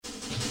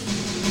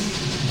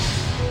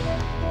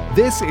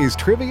This is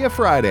Trivia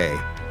Friday.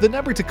 The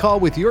number to call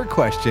with your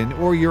question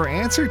or your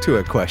answer to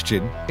a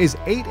question is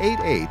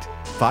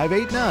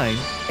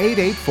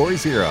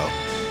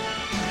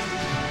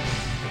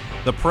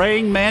 888-589-8840. The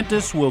praying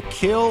mantis will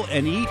kill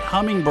and eat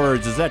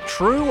hummingbirds. Is that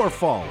true or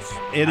false?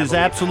 It is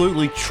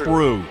absolutely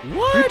true.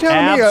 What? You're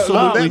telling me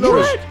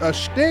Absolutely a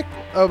stick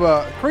of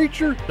a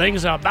creature?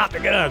 Things are about to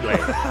get ugly.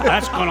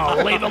 That's going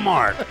to leave a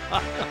mark.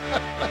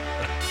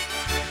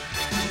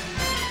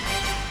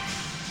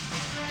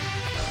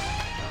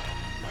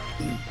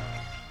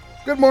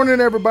 Good morning,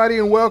 everybody,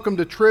 and welcome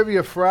to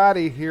Trivia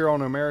Friday here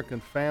on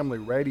American Family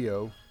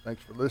Radio.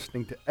 Thanks for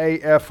listening to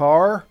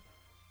AFR.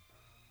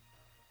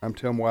 I'm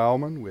Tim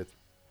Wildman with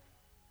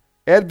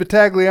Ed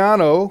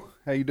Vitagliano.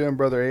 How you doing,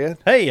 Brother Ed?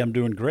 Hey, I'm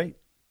doing great.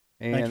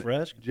 And Thanks for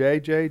asking.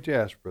 J.J.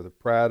 Jasper, the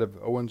pride of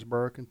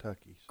Owensboro,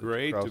 Kentucky.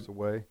 Great Across the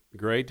way.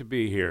 Great to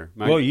be here.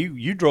 Well,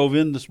 you drove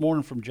in this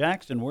morning from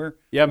Jackson. You were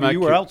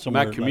out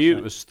somewhere. My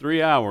commute was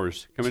 3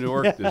 hours coming to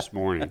work this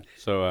morning.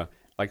 So,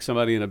 like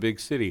somebody in a big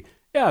city.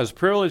 Yeah, I was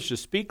privileged to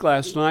speak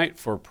last night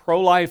for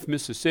Pro-Life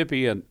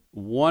Mississippi, a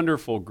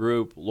wonderful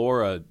group,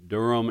 Laura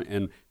Durham,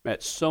 and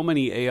met so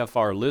many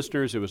AFR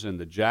listeners. It was in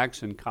the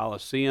Jackson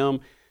Coliseum.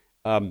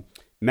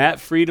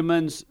 Matt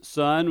Friedman's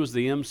son was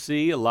the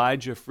MC,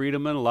 Elijah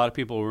Friedman. A lot of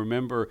people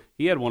remember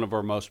he had one of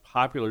our most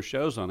popular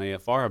shows on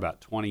AFR about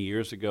 20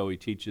 years ago. He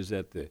teaches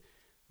at the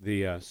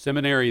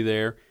seminary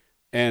there.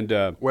 And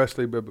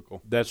Wesley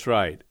Biblical. That's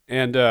right.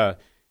 And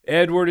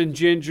Edward and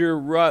Ginger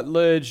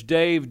Rutledge,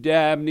 Dave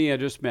Dabney. I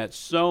just met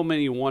so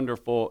many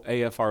wonderful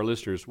AFR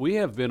listeners. We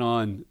have been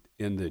on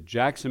in the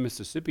Jackson,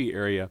 Mississippi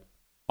area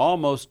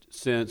almost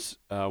since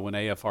when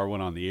AFR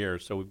went on the air.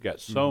 So we've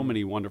got so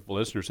many wonderful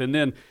listeners. And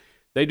then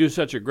they do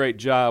such a great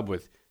job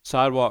with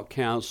sidewalk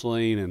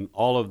counseling and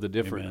all of the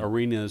different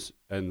arenas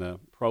and the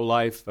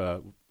pro-life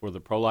for the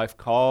pro-life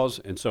cause.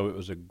 And so it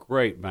was a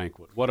great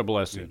banquet. What a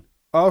blessing.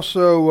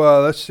 Also,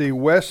 let's see,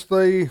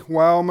 Wesley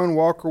Wildman,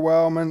 Walker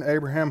Wildman,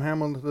 Abraham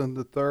Hamilton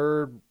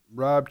III,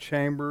 Rob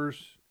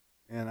Chambers,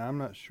 and I'm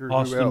not sure who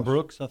else. Austin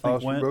Brooks, I think,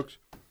 Austin went. Brooks.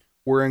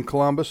 We're in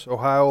Columbus,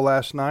 Ohio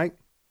last night.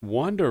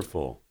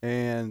 Wonderful.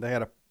 And they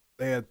had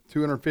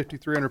 250,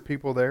 300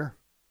 people there.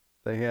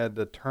 They had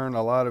to turn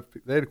a lot of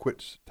 – they had to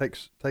quit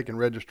taking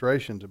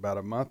registrations about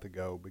a month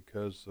ago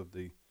because of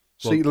the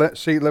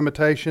seat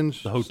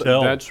limitations. The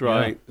hotel. That's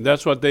right. Yeah.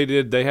 That's what they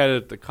did. They had it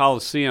at the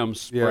Coliseum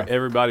where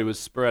everybody was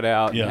spread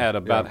out and had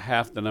about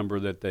half the number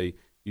that they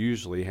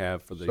usually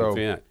have for the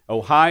event.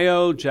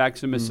 Ohio,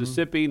 Jackson,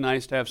 Mississippi,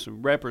 nice to have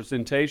some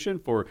representation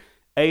for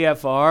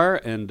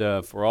AFR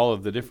and for all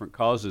of the different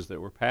causes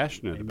that we're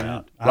passionate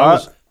about.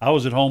 I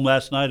was at home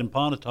last night in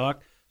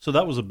Pontotoc, so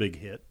that was a big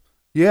hit.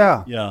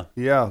 Yeah.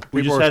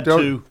 We just had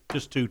two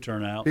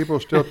turn out. People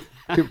are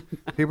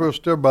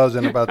still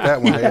buzzing about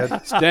that one, Ed.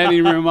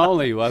 Standing room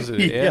only,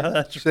 wasn't it? Yeah,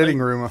 that's right. Sitting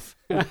room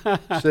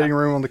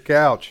on the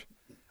couch.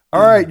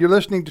 All right, you're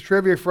listening to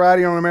Trivia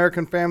Friday on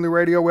American Family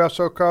Radio. We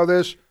also call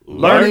this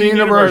Learning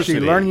University.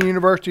 Learning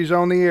University is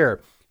on the air.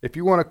 If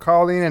you want to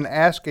call in and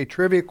ask a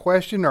trivia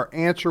question or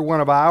answer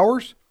one of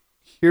ours,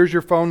 here's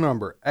your phone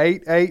number,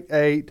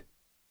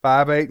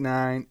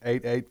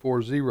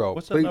 888-589-8840.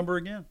 What's that number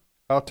again?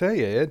 I'll tell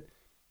you, Ed.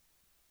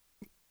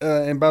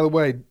 And by the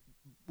way,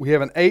 we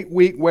have an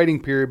 8-week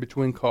waiting period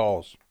between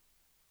calls.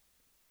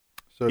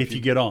 So if you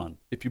get on.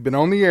 If you've been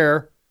on the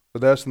air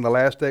with us in the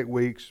last 8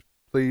 weeks,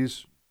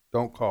 please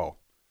don't call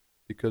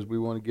because we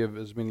want to give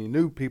as many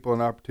new people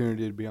an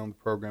opportunity to be on the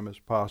program as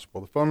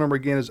possible. The phone number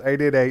again is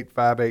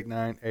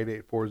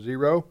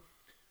 888-589-8840.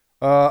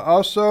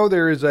 Also,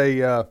 there is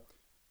a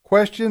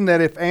question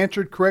that if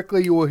answered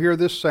correctly, you will hear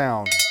this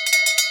sound.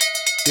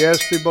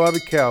 Yes, the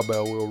beloved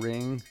cowbell will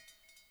ring.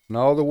 And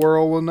all the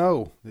world will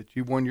know that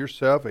you won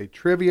yourself a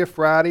Trivia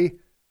Friday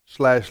 /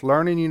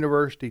 Learning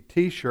University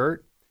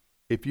t-shirt.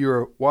 If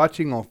you're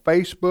watching on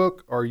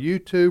Facebook or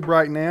YouTube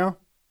right now,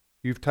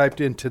 you've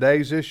typed in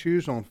today's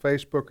issues on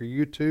Facebook or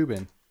YouTube,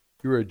 and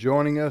you are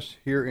joining us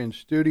here in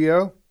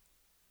studio,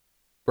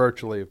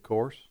 virtually, of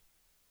course.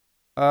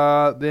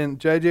 Then,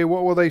 JJ,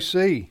 what will they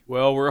see?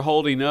 Well, we're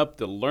holding up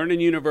the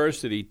Learning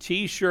University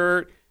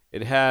t-shirt.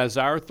 It has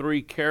our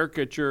 3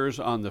 caricatures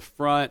on the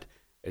front.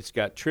 It's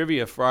got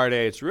Trivia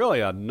Friday. It's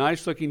really a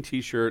nice-looking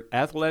T-shirt,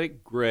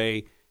 athletic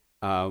gray.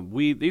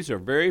 These are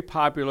very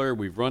popular.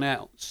 We've run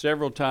out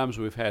several times.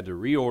 We've had to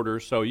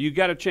reorder. So you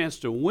got a chance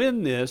to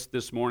win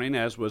this morning,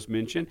 as was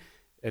mentioned,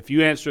 if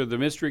you answer the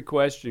mystery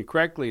question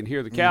correctly and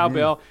hear the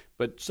cowbell.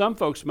 But some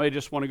folks may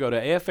just want to go to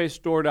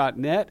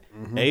afastore.net,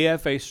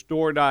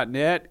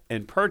 afastore.net,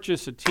 and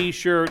purchase a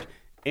T-shirt,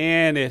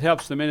 and it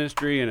helps the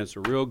ministry, and it's a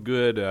real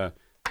good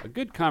a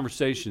good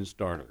conversation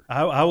starter.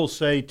 I will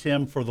say,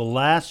 Tim, for the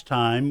last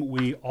time,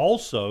 we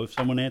also, if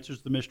someone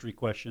answers the mystery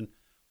question,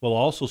 we'll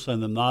also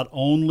send them not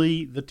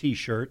only the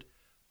T-shirt,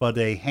 but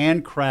a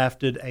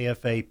handcrafted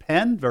AFA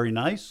pen, very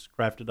nice,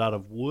 crafted out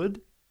of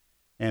wood.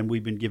 And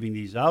we've been giving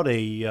these out.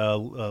 A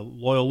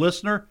loyal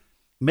listener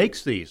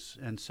makes these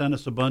and sent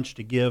us a bunch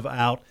to give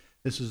out.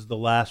 This is the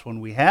last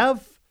one we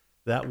have.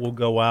 That will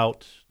go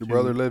out. Your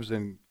brother lives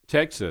in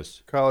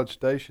Texas. College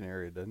Station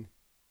area, doesn't he?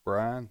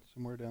 Bryan,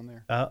 somewhere down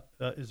there.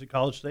 Is it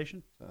College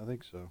Station? I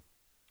think so.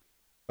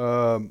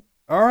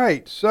 All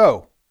right,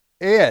 so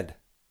Ed,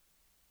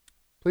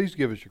 please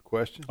give us your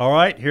question. All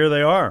right, here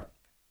they are.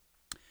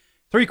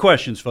 3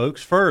 questions,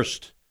 folks.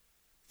 First,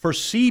 for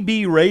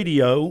CB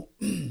radio,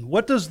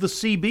 what does the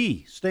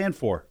CB stand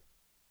for?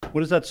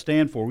 What does that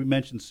stand for? We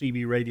mentioned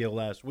CB radio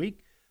last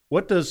week.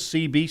 What does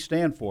CB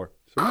stand for?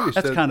 Somebody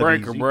That's said kind of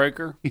Breaker, easy.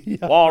 breaker.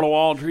 Wall to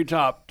wall,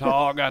 treetop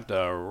tall. Got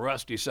the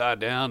rusty side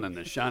down and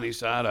the shiny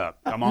side up.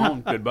 Come on,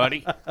 good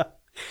buddy.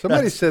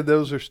 Somebody said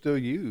those are still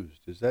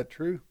used. Is that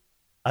true?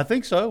 I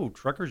think so.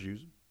 Truckers use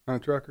them. On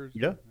truckers?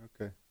 Yeah.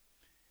 Okay.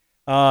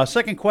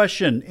 Second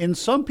question. In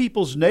some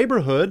people's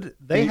neighborhood,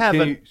 they have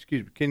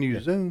excuse me, can you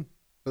zoom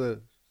for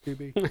the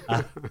CB?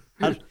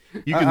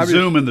 you can I'm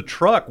zoom in the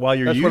truck while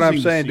you're That's using what I'm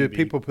saying. the Do CB.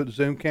 people put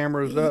Zoom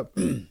cameras up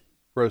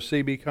for a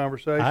CB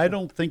conversation? I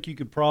don't think you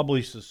could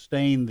probably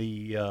sustain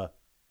the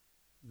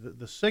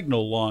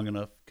signal long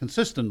enough,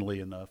 consistently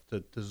enough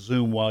to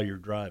zoom while you're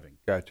driving.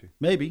 Got you.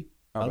 Maybe.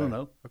 All I don't right.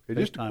 know. Okay,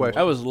 just a FaceTime question.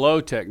 That was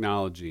low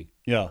technology.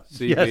 Yeah.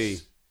 CB.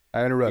 Yes.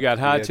 I interrupted. You got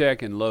you, high Ed.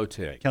 tech and low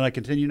tech. Can I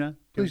continue now?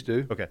 Please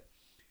do. Okay.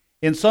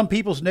 In some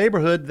people's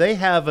neighborhood, they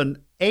have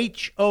an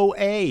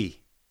HOA.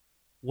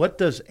 What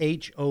does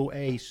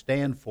HOA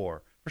stand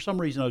for? For some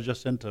reason, I was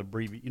just into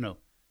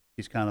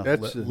these kind of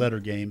That's letter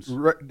games.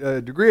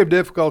 Degree of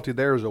difficulty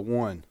there is a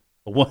 1.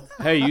 What?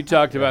 Hey, you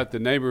talked about the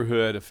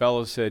neighborhood. A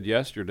fellow said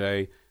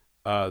yesterday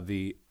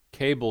the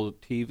cable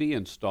TV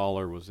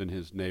installer was in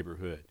his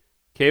neighborhood.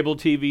 Cable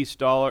TV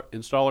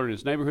installer in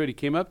his neighborhood. He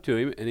came up to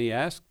him and he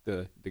asked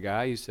the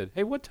guy, he said,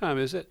 "Hey, what time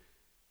is it?"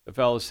 The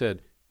fellow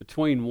said,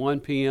 "Between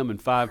 1 p.m.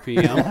 and 5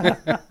 p.m.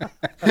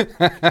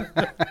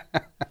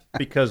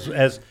 Because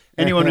as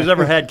anyone who's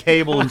ever had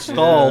cable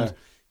installed,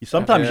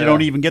 sometimes you Yeah.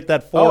 don't even get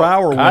that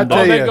 4-hour I window.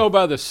 tell They you. go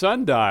by the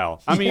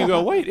sundial. I mean, you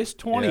go, wait, it's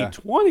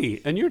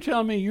 2020, and you're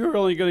telling me you're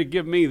only going to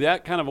give me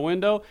that kind of a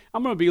window?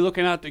 I'm going to be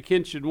looking out the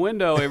kitchen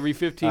window every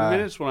 15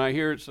 minutes when I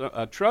hear it's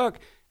a truck,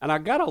 and I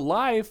got a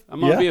life. I'm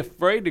going to be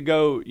afraid to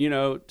go,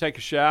 take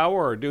a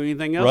shower or do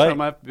anything else. Right. I'm going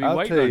to have to be I'll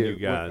waiting tell on you, you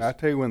guys. I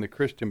tell you, when the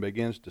Christian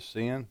begins to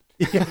sin,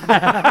 is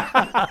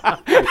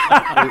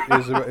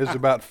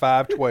about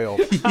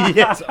 5:12.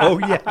 Yes. Oh,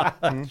 yeah.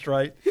 That's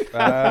right.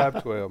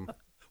 5:12.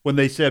 When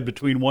they said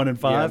between 1 and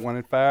 5. Yeah, 1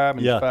 and 5,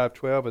 and Yeah.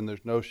 5:12, and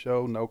there's no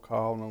show, no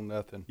call, no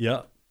nothing.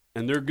 Yeah.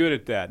 And they're good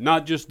at that.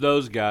 Not just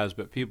those guys,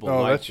 but people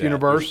Oh, like that's that.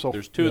 universal.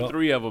 There's 2 Yeah. or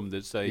 3 of them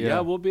that say, Yeah. yeah,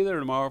 we'll be there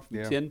tomorrow from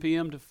Yeah. 10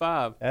 p.m. to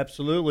 5.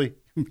 Absolutely.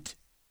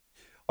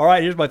 All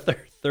right, here's my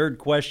third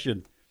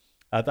question.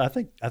 I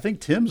think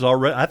Tim's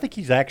already. I think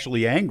he's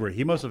actually angry.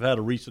 He must have had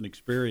a recent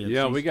experience.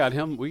 Yeah, He's we got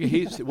him.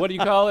 He's what do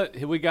you call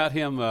it? We got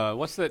him.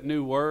 What's that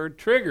new word?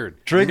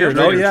 Triggered. triggered.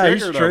 Oh yeah,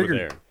 he's over triggered.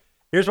 there.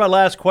 Here's my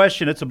last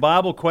question. It's a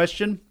Bible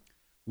question.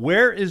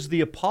 Where is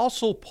the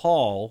Apostle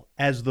Paul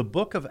as the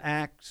book of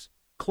Acts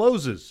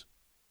closes?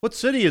 What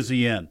city is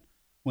he in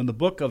when the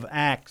book of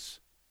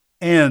Acts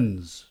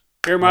ends?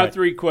 Here are my Right.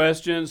 3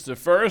 questions. The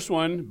first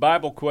one,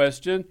 Bible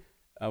question: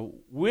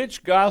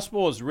 which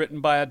gospel is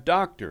written by a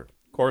doctor?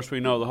 Of course, we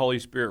know the Holy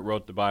Spirit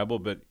wrote the Bible,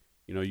 but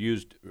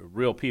used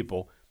real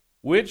people.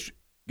 Which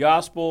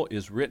gospel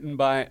is written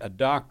by a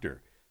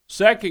doctor?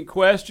 Second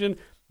question: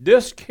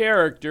 this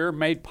character,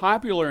 made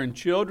popular in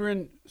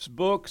children's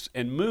books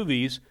and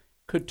movies,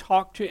 could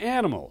talk to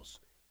animals.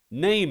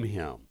 Name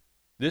him.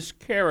 This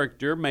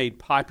character, made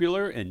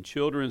popular in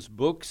children's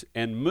books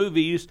and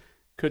movies,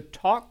 could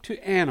talk to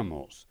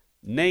animals.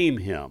 Name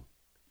him.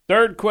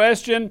 Third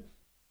question.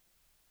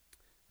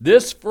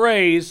 This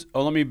phrase,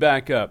 let me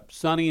back up.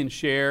 Sonny and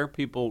Cher,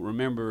 people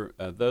remember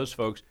those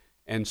folks.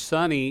 And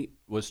Sonny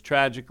was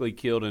tragically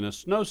killed in a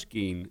snow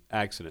skiing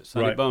accident,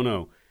 Sonny Right.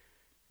 Bono.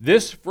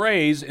 This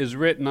phrase is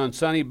written on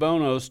Sonny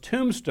Bono's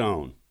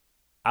tombstone.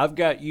 I've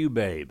got you,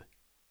 babe.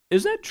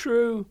 Is that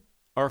true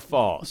or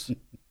false?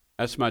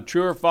 That's my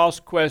true or false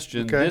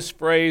question. Okay. This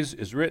phrase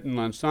is written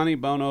on Sonny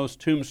Bono's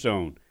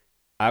tombstone.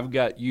 I've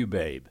got you,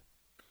 babe.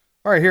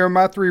 All right, here are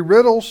my 3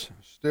 riddles.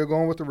 Still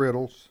going with the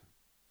riddles.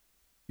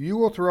 You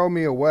will throw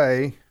me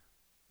away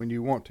when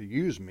you want to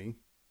use me.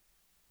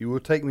 You will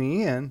take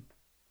me in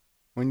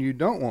when you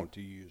don't want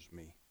to use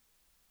me.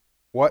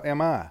 What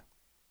am I?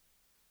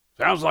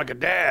 Sounds like a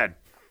dad.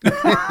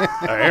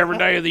 Every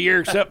day of the year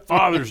except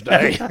Father's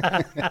Day.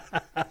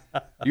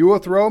 You will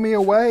throw me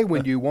away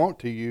when you want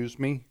to use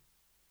me.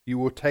 You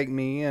will take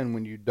me in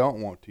when you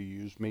don't want to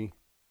use me.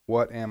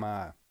 What am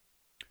I?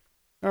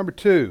 Number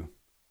 2,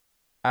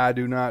 I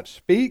do not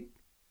speak,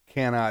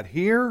 cannot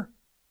hear,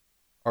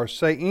 or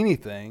say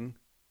anything,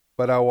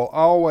 but I will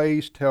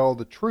always tell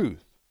the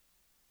truth.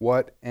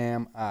 What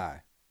am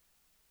I?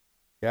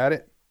 Got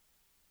it?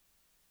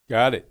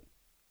 Got it.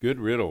 Good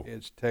riddle.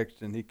 It's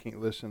texting. He can't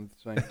listen at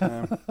the same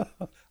time.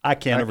 I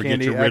can't I ever can't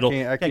get your e- I riddle.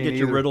 can't- I Can't can't get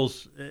your either.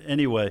 riddles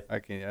anyway. I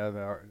can't.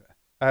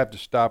 I have to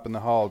stop in the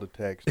hall to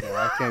text now.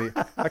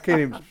 I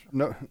can't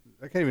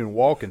even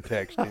walk and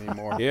text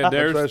anymore. Yeah,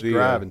 there's That's the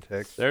drive and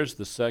text. There's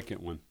the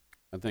second one.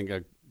 I think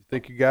I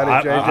Think you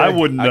got it, JJ? I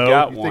wouldn't I know.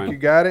 got You one. think you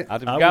got it?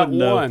 I've I got wouldn't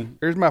know. one.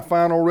 Here's my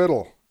final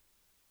riddle.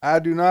 I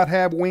do not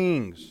have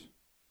wings,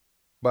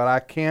 but I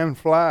can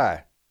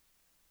fly.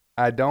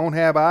 I don't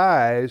have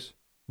eyes,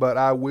 but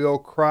I will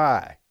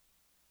cry.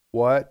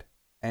 What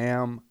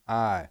am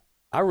I?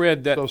 I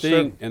read that So,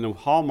 thing in the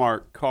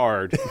Hallmark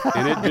card,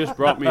 and it just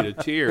brought me to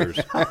tears.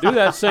 Do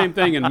that same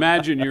thing.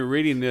 Imagine you're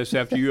reading this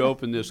after you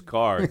open this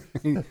card.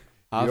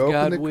 I've open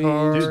got the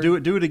wings.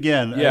 card. Do it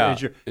again. Yeah.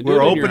 As And do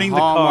we're it in your opening the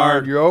Hallmark.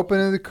 card. You're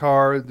opening the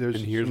card. There's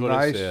And here's some what it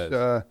nice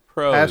says.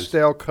 Pros.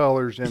 pastel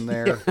colors in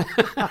there,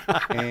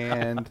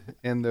 and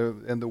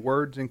the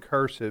words in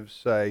cursive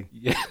say,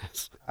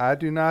 Yes. I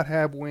do not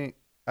have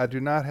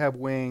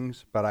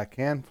wings, but I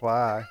can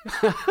fly.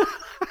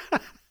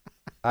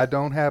 I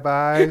don't have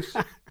eyes,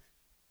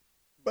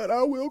 but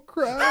I will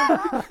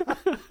cry.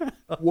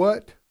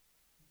 What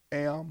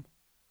am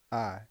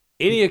I?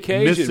 Any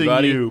occasion, Missing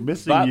buddy. you,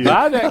 missing buy, you.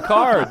 buy that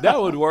card.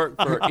 That would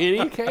work for any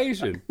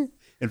occasion.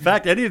 In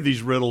fact, any of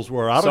these riddles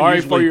were. I don't Sorry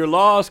usually, for your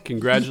loss.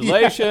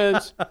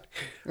 Congratulations.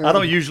 I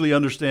don't usually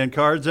understand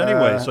cards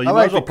anyway, so you I might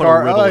like as well the put card.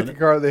 a I riddle like in the it.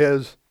 card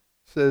that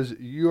says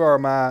you are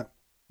my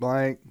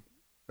blank.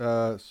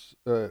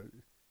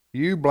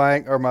 You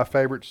blank are my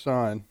favorite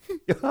son,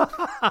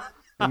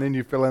 and then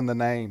you fill in the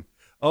name.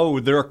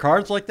 Oh, there are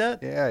cards like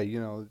that? Yeah,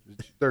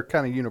 they're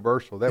kind of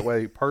universal. That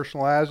way, you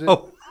personalize it.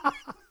 Oh,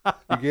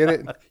 You get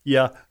it?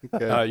 yeah.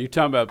 Okay. You're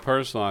talking about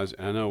personalized.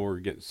 I know we're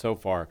getting so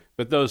far,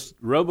 but those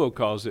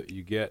robocalls that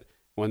you get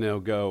when they'll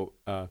go,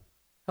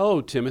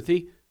 "Hello,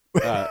 Timothy.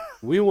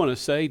 We want to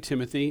say,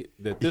 Timothy,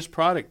 that this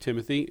product,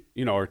 Timothy,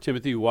 or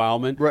Timothy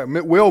Wildman, Right,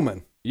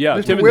 Willman. yeah,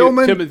 Mr. Timothy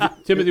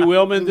Willman? Timothy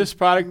Willman, this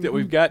product that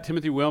we've got,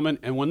 Timothy Willman,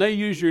 and when they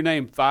use your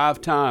name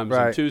 5 times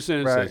in Right, 2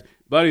 sentences, right.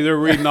 buddy, they're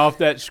reading off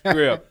that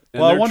script,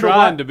 and Well, I they're wonder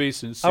trying why- to be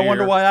sincere. I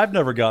wonder why I've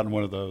never gotten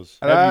one of those.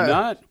 Have you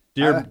not?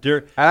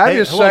 Dear, I hey,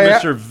 just hello, say-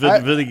 Mr.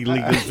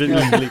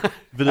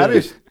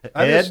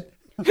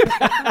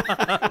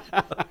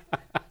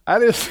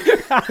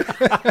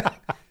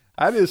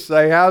 I just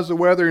say, how's the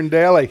weather in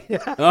Delhi?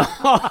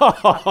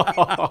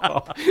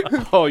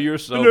 Oh, you're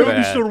so Hello,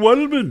 bad. Mr.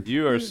 Wellman.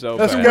 You are so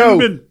Let's bad.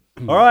 go.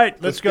 All right,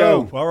 let's Let's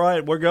go. go. All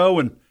right, we're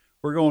going.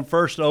 We're going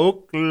first to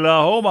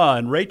Oklahoma,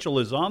 and Rachel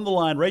is on the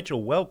line.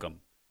 Rachel, welcome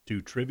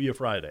to Trivia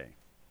Friday.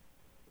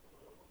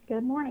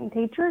 Good morning,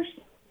 teachers.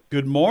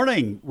 Good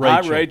morning,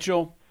 Rachel. Hi,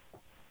 Rachel.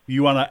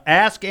 You want to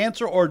ask,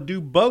 answer, or do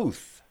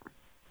both?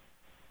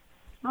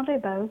 I'll do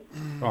both.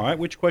 All right,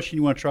 which question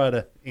you want to try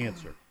to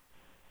answer?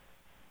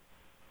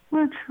 I'm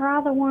going to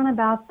try the one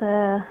about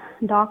the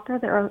doctor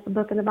that wrote the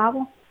book of the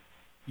Bible.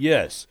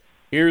 Yes.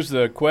 Here's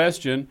the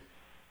question.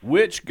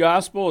 Which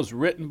gospel is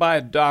written by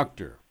a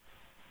doctor?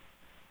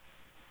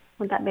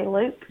 Would that be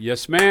Luke?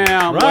 Yes,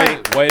 ma'am.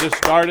 Right. Way to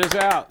start us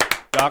out.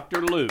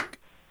 Dr. Luke.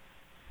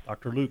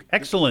 Dr. Luke.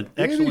 Excellent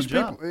Any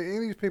job. of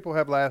these people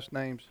have last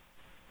names?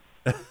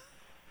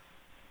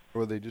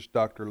 Or are they just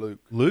Dr. Luke?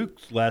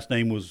 Luke's last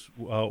name was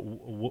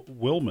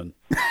Willman.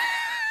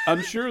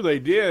 I'm sure they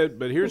did,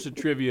 but here's a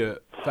trivia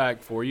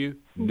fact for you.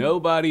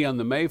 Nobody on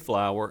the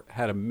Mayflower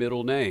had a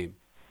middle name.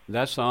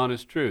 That's the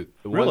honest truth.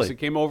 The Really? ones that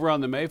came over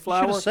on the Should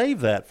Mayflower, have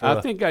saved that for.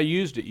 I think I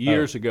used it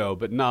years ago,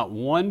 but not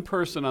one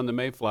person on the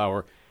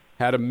Mayflower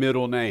had a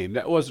middle name.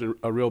 That wasn't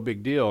a real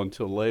big deal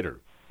until later.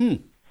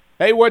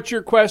 Hey, what's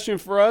your question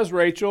for us,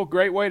 Rachel?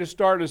 Great way to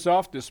start us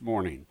off this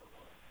morning.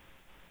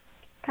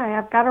 Okay,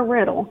 I've got a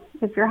riddle.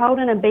 If you're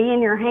holding a bee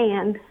in your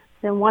hand,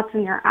 then what's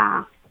in your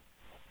eye?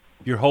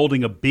 You're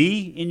holding a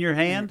bee in your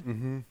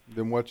hand.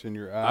 Then what's in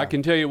your eye? I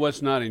can tell you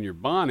what's not in your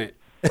bonnet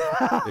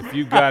if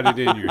you got it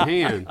in your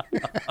hand.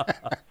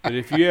 But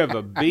if you have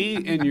a bee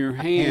in your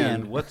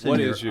hand, what's what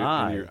in is your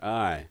eye? in your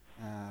eye?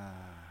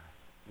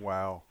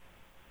 Wow.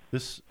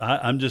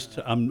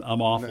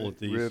 I'm awful at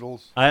these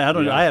Riddles. I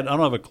don't. Yeah. I don't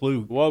have a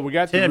clue. Well, we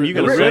got Tim, the, you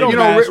the gotta say- riddle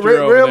master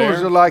over riddles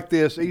there. are like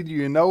this. Either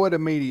you know it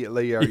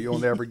immediately or you'll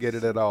never get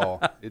it at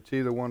all. It's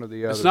either one or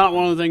the other. It's not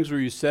one of the things where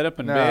you sit up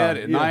in No, bed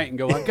at yeah. night and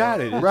go, I got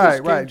it. It Right,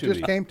 just right. Came to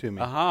Just me. came to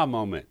me. Aha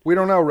moment. We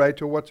don't know,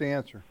 Rachel. What's the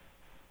answer?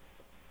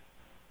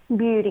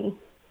 Beauty.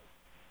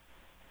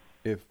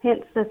 If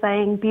Hence the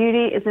saying,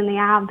 beauty is in the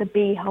eye of the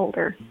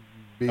beholder.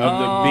 bee, Of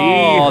the Oh,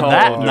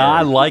 beholder.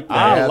 I like that.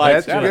 I Yeah, like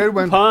that's a that. good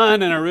one.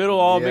 Pun and a riddle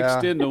all Yeah,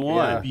 mixed into one.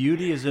 yeah.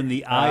 Beauty is in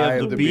the eye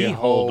of the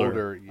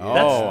beholder.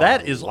 Oh,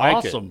 That is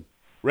like it. awesome.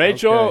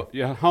 Rachel, Okay.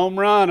 you home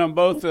run on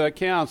both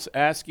accounts,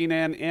 asking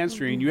and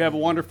answering. You have a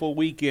wonderful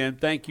weekend.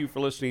 Thank you for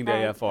listening to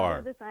Thanks,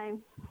 AFR. the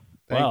same.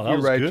 Thank Wow, that you,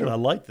 was Rachel. good. I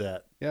like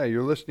that. Yeah,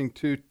 you're listening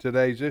to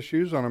today's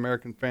issues on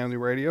American Family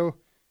Radio.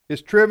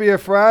 It's Trivia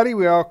Friday.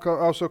 We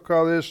also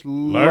call this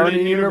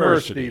Learning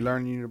University.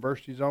 Learning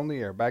University's on the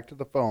air. Back to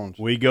the phones.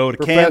 We go to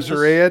Professor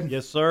Kansas. Ed.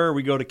 Yes, sir.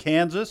 We go to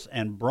Kansas,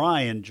 and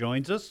Brian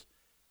joins us.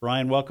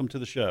 Brian, welcome to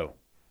the show.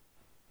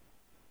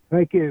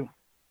 Thank you.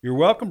 You're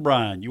welcome,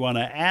 Brian. You want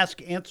to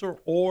ask, answer,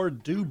 or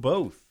do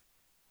both?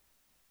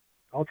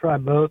 I'll try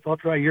both. I'll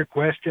try your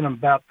question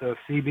about the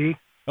CB.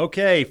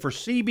 Okay, for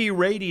CB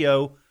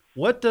Radio,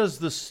 what does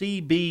the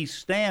CB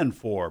stand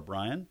for,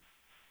 Brian?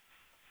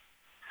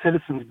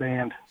 Citizens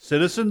Band.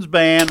 Citizens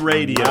Band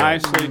Radio.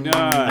 Nicely done.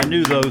 I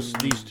knew these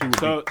two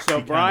would be So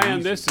be Brian, kinda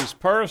easy. this is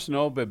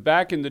personal, but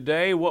back in the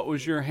day, what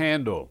was your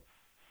handle?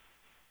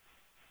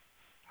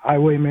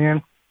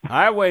 Highwayman.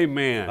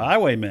 Highwayman.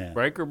 Highwayman.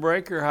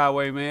 Breaker,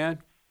 Highwayman.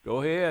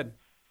 Go ahead.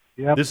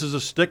 Yep. This is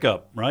a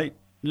stick-up, right?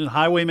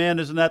 Highwayman,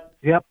 isn't that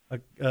Yep.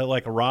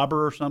 like a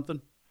robber or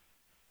something?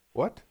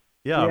 What?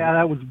 Yeah. Yeah,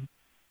 that was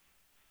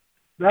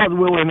a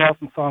Willie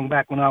Nelson song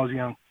back when I was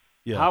young.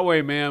 Yeah.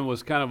 Highwayman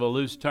was kind of a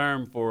loose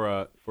term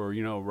for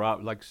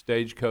like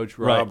stagecoach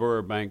Right. robber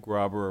or bank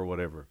robber or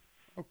whatever.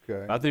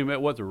 Okay. I think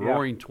about the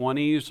Roaring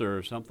Twenties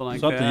or something like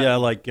Something, that. yeah,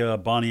 like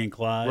Bonnie and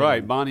Clyde.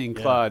 Right, Bonnie and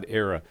Clyde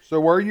era. So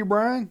were you,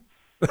 Brian?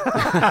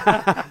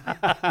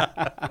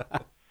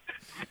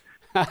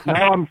 No,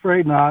 I'm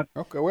afraid not.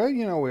 Okay. Well,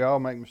 we all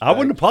make mistakes. I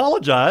wouldn't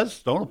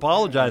apologize. Don't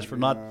apologize for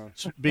not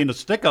being a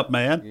stick-up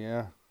man.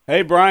 Yeah.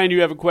 Hey, Brian,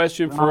 you have a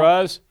question for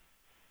us?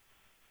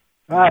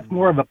 It's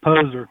more of a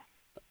poser.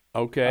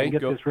 Okay.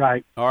 Get Go, this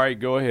right. all right,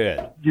 go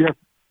ahead.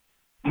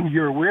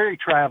 You're a weary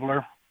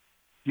traveler.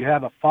 You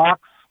have a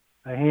fox,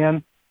 a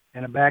hen,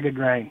 and a bag of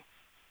grain.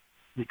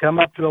 You come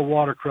up to a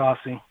water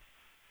crossing.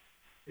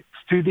 It's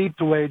too deep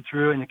to wade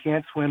through, and you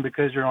can't swim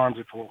because your arms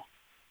are full.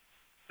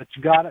 But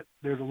you got it.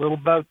 There's a little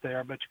boat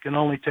there, but you can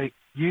only take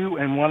you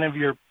and one of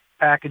your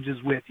packages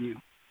with you.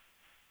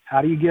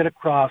 How do you get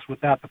across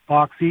without the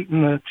fox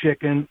eating the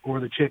chicken or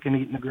the chicken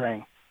eating the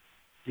grain?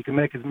 You can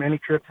make as many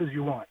trips as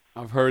you want.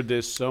 I've heard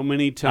this so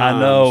many times. I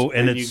know,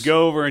 and you it's-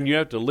 go over and you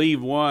have to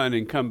leave one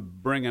and come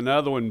bring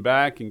another one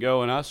back and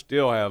go, and I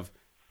still have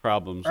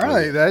problems. I with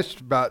think it. that's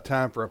about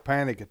time for a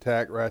panic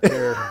attack right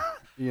there.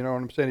 You know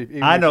what I'm saying?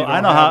 Even I if know you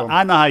I don't know have 'em.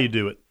 I know how you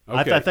do it.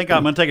 Okay. I think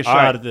I'm going to take a All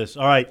shot right. at this.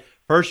 All right.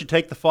 First, you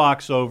take the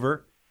fox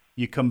over.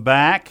 You come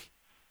back.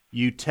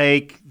 You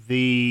take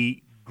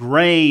the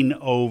grain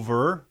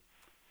over.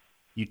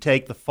 You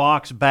take the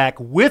fox back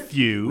with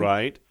you.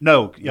 Right.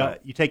 No,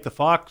 you take the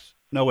fox.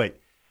 No, wait.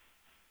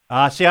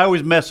 See, I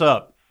always mess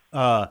up.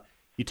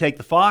 You take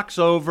the fox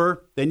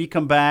over, then you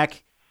come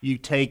back. You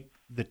take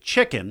the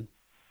chicken.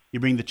 You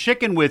bring the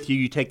chicken with you.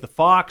 You take the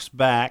fox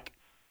back.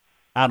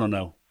 I don't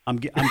know. I'm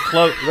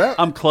close.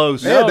 I'm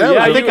close. Yeah, that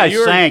I was- think I you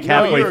were- sank no,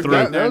 halfway you were through.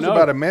 getting That was No.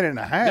 about a minute and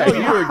a half. No, you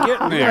were getting We're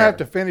gonna there. have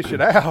to finish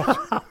it out.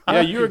 Yeah,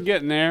 you were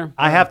getting there.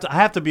 I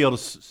have to be able to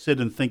sit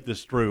and think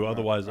this through.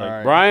 Otherwise, All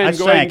right. Brian, I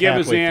go ahead and sank give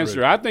us the halfway answer.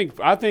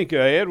 through. I think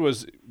Ed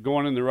was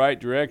going in the right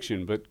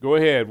direction, but go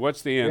ahead.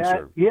 What's the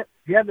answer? Yeah,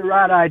 you had the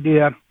right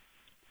idea.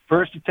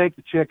 First, you take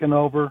the chicken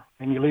over,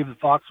 and you leave the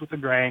fox with the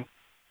grain.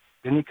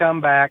 Then you come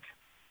back,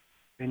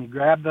 and you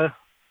grab the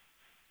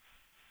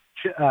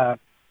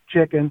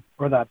chicken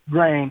or the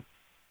grain,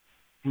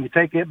 and you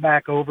take it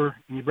back over,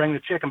 and you bring the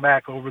chicken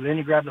back over. Then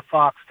you grab the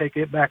fox, take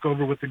it back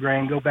over with the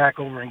grain, go back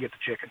over and get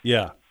the chicken.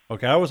 yeah.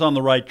 Okay, I was on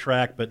the right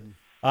track, but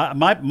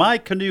my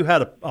canoe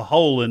had a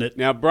hole in it.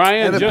 Now,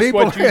 Brian, And the just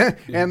people what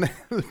you and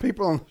the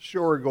people on the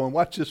shore are going,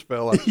 "Watch this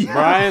fella."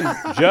 Brian,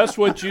 just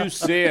what you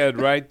said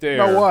right there.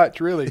 No,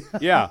 watch really.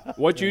 Yeah,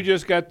 what you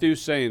just got through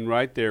saying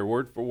right there,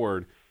 word for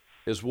word,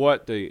 is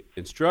what the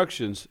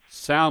instructions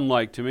sound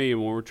like to me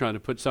when we're trying to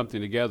put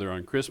something together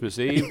on Christmas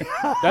Eve.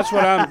 That's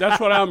what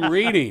I'm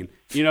reading.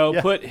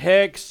 Put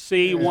hex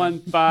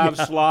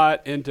C15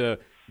 slot into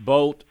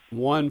bolt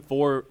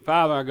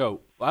 145. I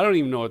go, I don't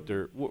even know what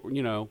they're.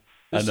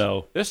 I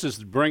know. This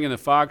is bringing the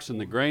fox and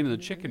the grain and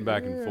the chicken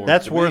back and forth.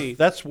 That's to worth. me.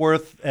 That's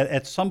worth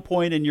at some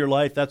point in your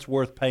life. That's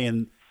worth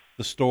paying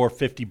the store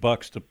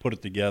 $50 to put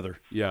it together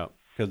Yeah.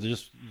 because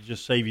it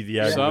just save you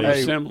the Some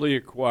aggravation.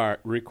 assembly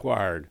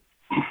required.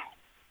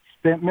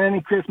 Spent many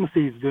Christmas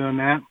Eves doing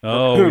that.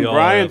 Oh, we all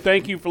Brian, have.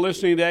 thank you for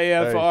listening to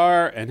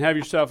AFR, and have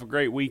yourself a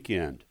great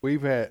weekend.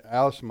 We've had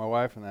Allison, my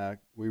wife, and I.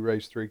 We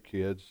raised 3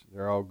 kids.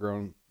 They're all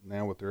grown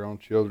now with their own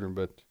children.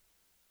 But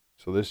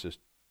so this is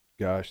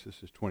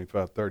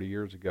 25, 30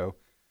 years ago.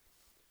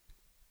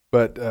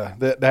 But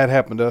that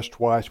happened to us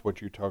twice.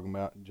 What you're talking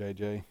about,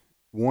 JJ.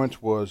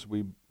 Once was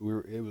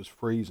it was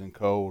freezing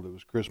cold. It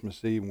was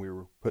Christmas Eve, and we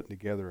were putting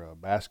together a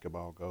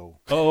basketball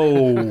goal.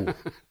 Oh,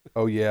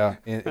 Oh yeah,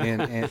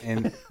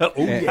 and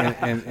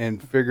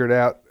figured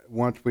out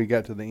once we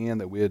got to the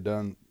end that we had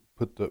done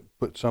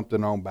put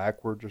something on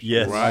backwards or something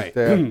Yes. like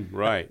that,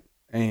 Right.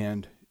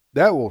 and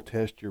that will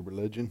test your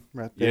religion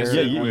right there. Yes,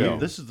 yeah. it will.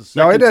 This is the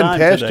No, second it doesn't time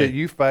test today. it.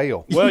 You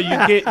fail. Well,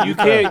 you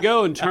can't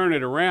go and turn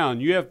it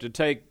around. You have to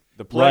take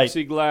the Right.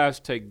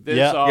 plexiglass, take this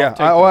Yeah. off, Yeah, take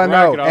the I know,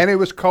 bracket off. and it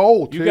was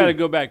cold too. You got to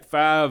go back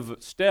 5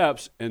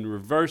 steps and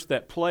reverse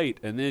that plate,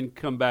 and then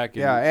come back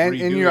and Yeah, and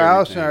redo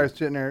Allison and I are everything.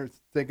 sitting there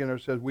thinking to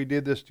ourselves, we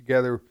did this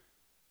together.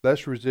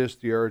 Let's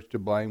resist the urge to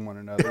blame one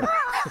another.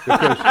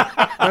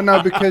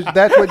 because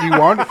that's what you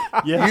want.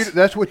 Yes.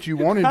 That's what you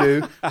want to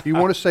do. You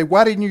want to say,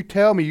 "Why didn't you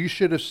tell me? You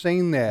should have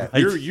seen that."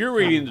 You're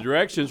reading the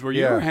directions where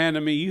you Yeah.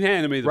 handed me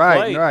the Right,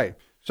 plate. right.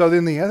 So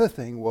then the other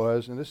thing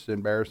was, and this is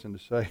embarrassing to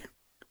say,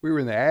 we were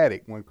in the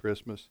attic one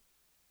Christmas,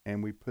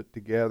 and we put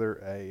together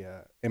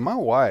and my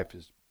wife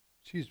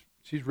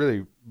she's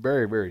really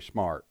very, very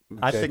smart.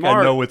 I okay? think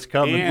I know what's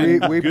coming.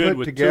 And we good put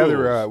with together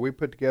tools.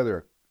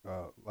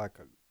 like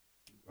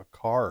a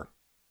car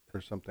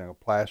or something, a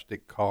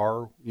plastic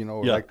car, Yeah.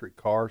 electric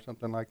car,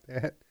 something like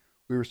that.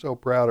 We were so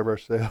proud of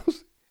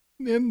ourselves.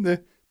 And then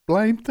the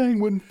blame thing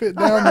wouldn't fit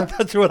down the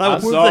That's what I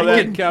was saw that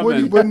thinking.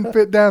 coming. wouldn't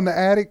fit down the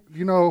attic,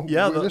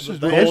 Yeah, this is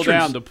the the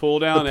entrance. The pull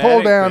down the pull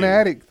attic down thing.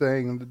 attic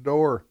thing in the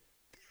door.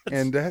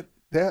 And I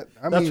That's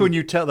mean, when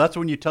you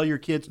tell your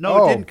kids, no,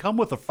 Oh. it didn't come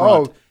with a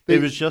front. Oh,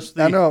 it was just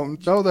the. I know.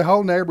 No, the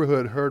whole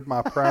neighborhood heard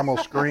my primal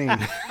scream.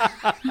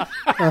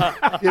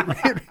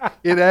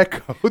 it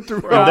echoed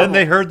through. And then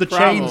they heard the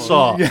Primal.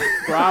 chainsaw.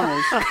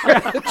 Promise.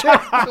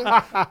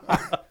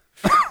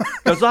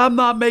 Because I'm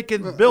not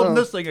building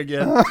this thing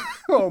again.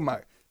 Oh my!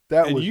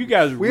 That And was you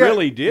guys we had-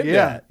 really did yeah,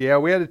 that. Yeah,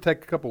 we had to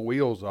take a couple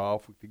wheels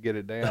off to get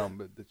it down,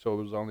 but so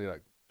it was only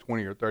like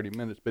 20 or 30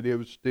 minutes. But it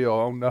was still.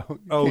 Oh no! You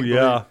Oh, can't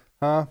yeah. believe-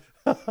 huh?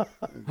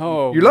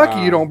 Oh, You're lucky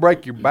wow. you don't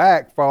break your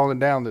back falling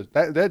down this.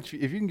 That's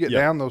if you can get Yeah.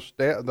 down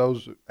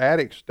those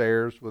attic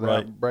stairs without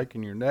Right.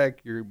 breaking your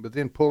neck. But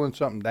then pulling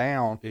something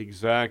down.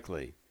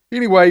 Exactly.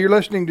 Anyway, you're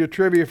listening to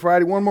Trivia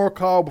Friday. One more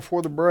call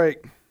before the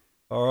break.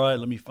 All right,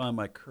 let me find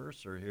my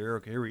cursor here.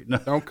 Okay, here we no,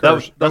 Don't that curse.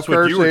 was- that's Don't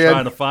what curse, you were Ed.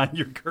 trying to find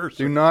your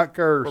cursor Do not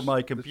curse. for my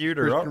This is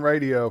computer. Christian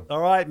radio.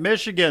 All right,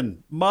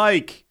 Michigan,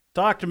 Mike,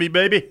 talk to me,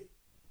 baby.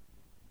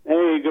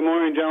 Hey, good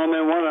morning,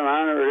 gentlemen. What an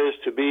honor it is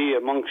to be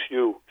amongst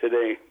you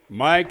today.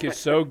 Mike, it's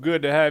so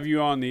good to have you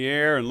on the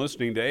air and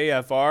listening to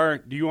AFR.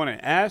 Do you want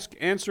to ask,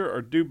 answer,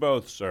 or do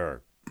both,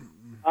 sir?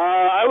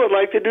 I would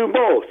like to do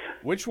both.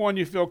 Which one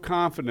you feel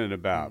confident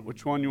about?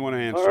 Which one you want to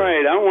answer? All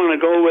right, I want to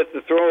go with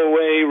the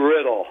throwaway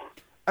riddle.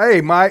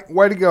 Hey, Mike,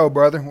 way to go,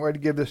 brother. Way to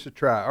give this a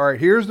try. All right,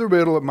 here's the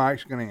riddle that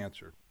Mike's going to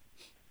answer.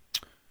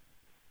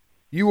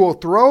 You will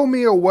throw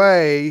me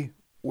away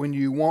when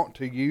you want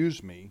to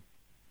use me.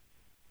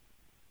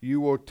 You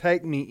will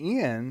take me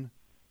in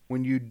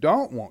when you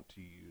don't want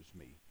to use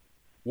me.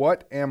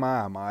 What am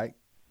I, Mike?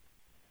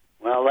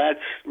 Well, that's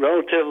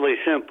relatively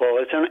simple.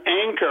 It's an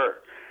anchor.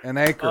 An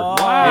anchor.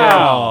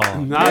 Wow.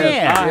 Not,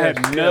 Man. I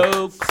had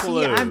no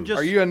clue. See, I'm just.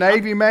 Are you a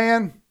Navy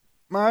man,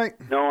 Mike?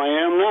 No, I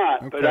am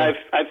not. But Okay.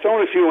 I've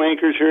thrown a few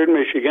anchors here in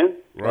Michigan.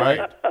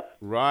 Right.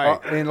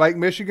 Right. In Lake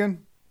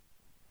Michigan?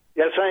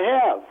 Yes, I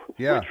have.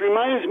 Yeah. Which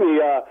reminds me,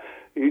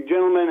 you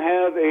gentlemen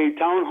have a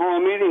town hall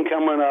meeting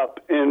coming up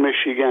in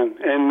Michigan,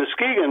 in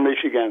Muskegon,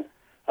 Michigan,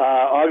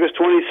 August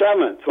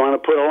 27th.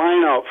 Want to put a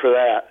line out for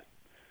that.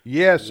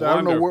 Yes. I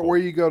don't know Wonderful. where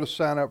you go to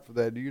sign up for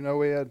that. Do you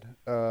know, Ed?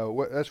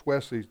 That's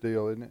Wesley's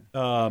deal, isn't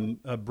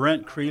it?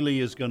 Brent Creeley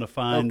is going to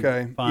find.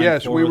 Okay. find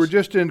Yes, for we were us.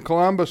 just in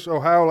Columbus,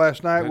 Ohio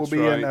last night. That's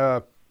We'll be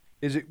in.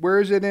 Is it? Where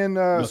is it in?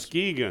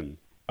 Muskegon.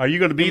 Are you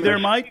going to be there,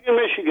 Mike? In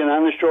Michigan,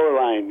 on the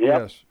shoreline.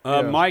 Yep. Yes.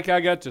 Uh, yes. Mike, I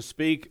got to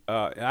speak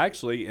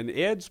actually in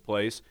Ed's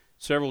place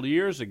several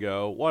years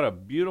ago. What a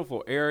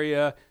beautiful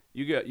area!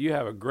 You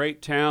have a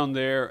great town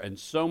there, and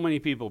so many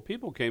people.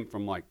 People came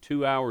from like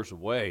 2 hours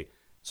away.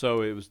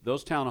 So it was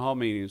those town hall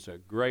meetings a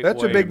great.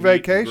 That's way a big to meet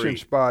and vacation greet.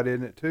 spot,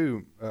 isn't it?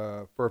 Too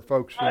for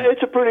folks.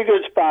 It's a pretty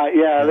good spot.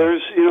 Yeah,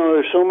 there's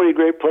so many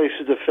great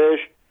places to fish,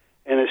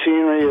 and the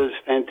scenery is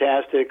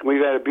fantastic.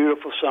 We've had a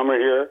beautiful summer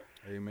here.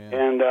 Amen.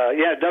 And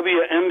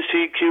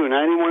WMCQ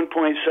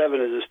 91.7 is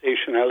the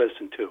station I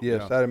listen to.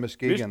 Yes, out of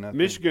Muskegon. I think.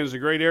 Michigan is a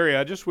great area.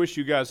 I just wish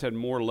you guys had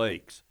more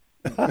lakes.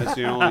 That's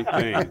the only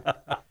thing.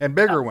 And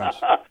bigger ones.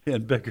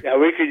 And bigger. Yeah,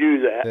 we could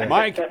use that. Yeah.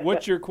 Mike,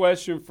 what's your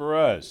question for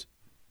us?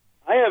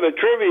 I have a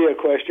trivia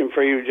question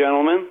for you,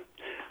 gentlemen.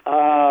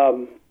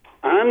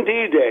 On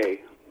D-Day,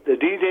 the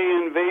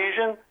D-Day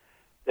invasion,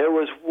 there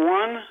was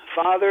one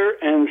father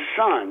and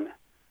son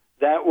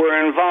that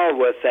were involved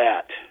with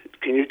that.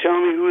 Can you tell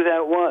me who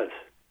that was?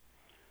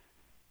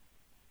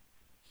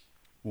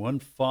 One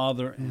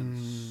father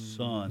and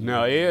son.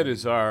 Now, Ed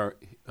is our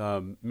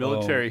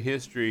military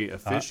history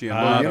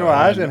aficionado. You know,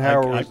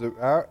 Eisenhower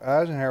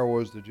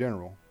was the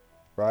general,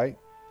 right?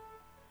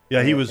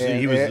 Yeah, he was the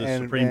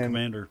and- Supreme and-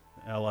 Commander,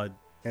 Allied.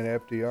 And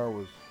FDR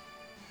was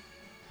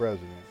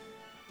president.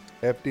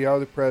 FDR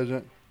the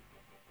president.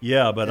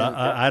 Yeah, but And-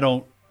 I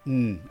don't. I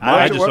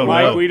Mike, just don't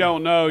Mike, know. we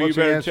don't know. What's You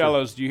the better answer? tell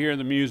us. Do you hear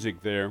the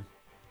music there?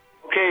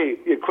 Okay,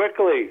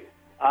 quickly.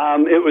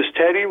 It was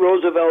Teddy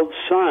Roosevelt's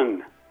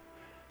son.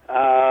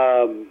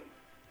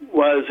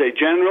 Was a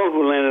general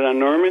who landed on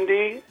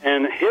Normandy,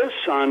 and his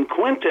son,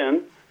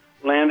 Quentin,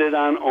 landed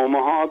on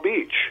Omaha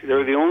Beach. They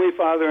were the only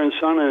father and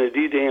son in a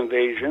D-Day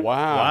invasion.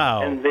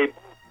 Wow. And they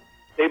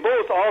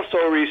both also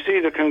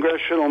received a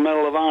Congressional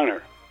Medal of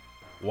Honor.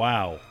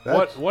 Wow.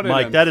 What an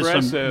Mike, that is some.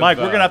 impressive, Mike,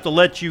 we're gonna have to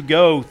let you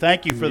go.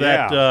 Thank you for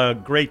that yeah.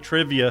 great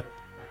trivia,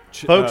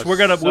 folks. We'll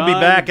be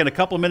son, back in a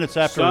couple of minutes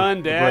after son,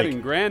 the dad, break.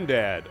 and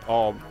granddad,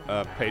 all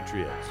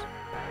patriots.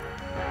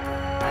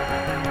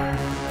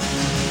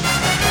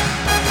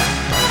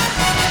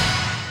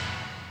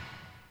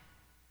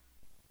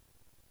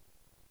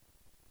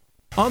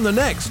 On the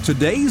next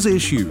Today's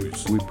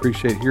Issues. We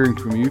appreciate hearing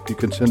from you. You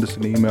can send us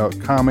an email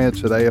at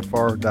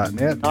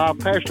comments@afr.net. I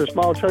pastor a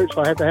small church,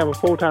 so I have to have a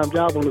full-time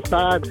job on the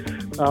side.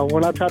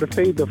 When I try to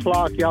feed the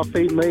flock, y'all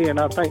feed me, and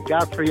I thank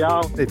God for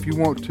y'all. If you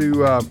want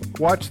to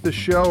watch the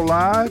show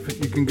live,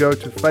 you can go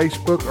to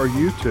Facebook or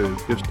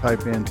YouTube. Just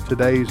type in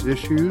Today's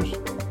Issues.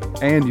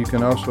 And you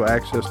can also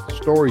access the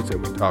stories that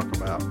we talk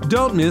about.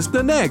 Don't miss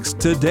the next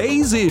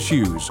Today's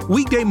Issues,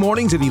 weekday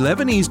mornings at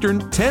 11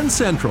 Eastern, 10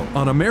 Central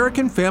on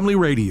American Family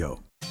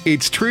Radio.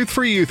 It's Truth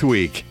for Youth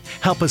Week.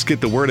 Help us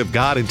get the Word of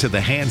God into the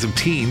hands of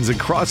teens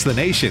across the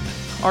nation.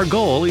 Our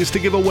goal is to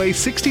give away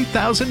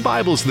 60,000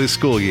 Bibles this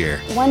school year.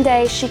 One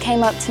day she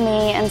came up to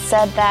me and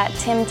said that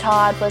Tim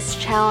Todd was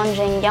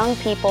challenging young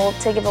people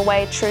to give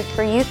away Truth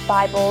for Youth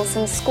Bibles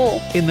in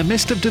school. In the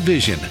midst of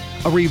division,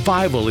 a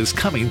revival is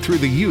coming through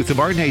the youth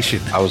of our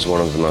nation. I was one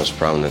of the most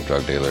prominent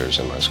drug dealers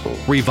in my school.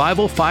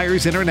 Revival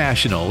Fires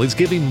International is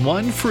giving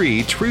one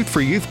free Truth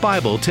for Youth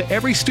Bible to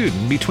every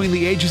student between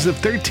the ages of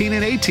 13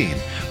 and 18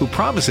 who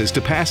promises to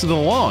pass it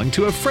along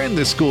to a friend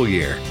this school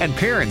year, and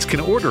parents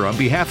can order on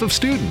behalf of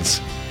students.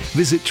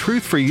 Visit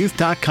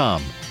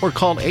truthforyouth.com or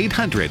call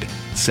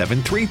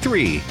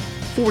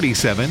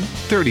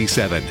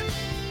 800-733-4737.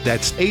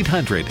 That's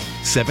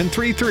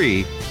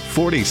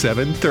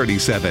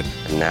 800-733-4737.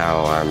 And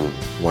now I'm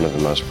one of the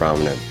most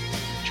prominent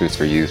Truth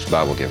for Youth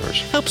Bible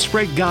givers. Help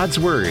spread God's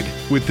Word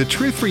with the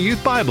Truth for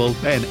Youth Bible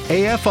and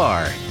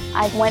AFR.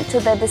 I went to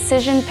the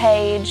decision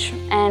page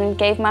and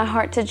gave my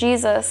heart to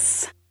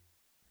Jesus.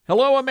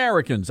 Hello,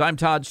 Americans. I'm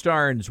Todd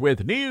Starnes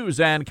with news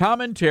and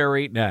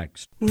commentary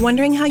next.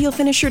 Wondering how you'll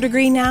finish your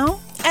degree now?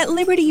 At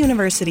Liberty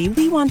University,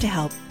 we want to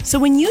help. So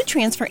when you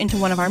transfer into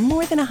one of our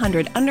more than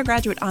 100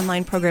 undergraduate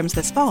online programs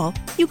this fall,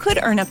 you could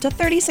earn up to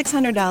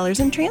 $3,600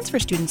 in transfer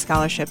student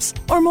scholarships,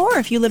 or more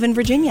if you live in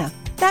Virginia.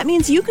 That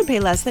means you could pay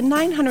less than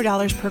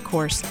 $900 per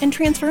course and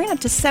transfer in up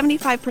to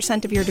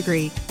 75% of your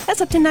degree.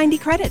 That's up to 90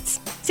 credits.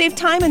 Save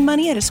time and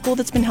money at a school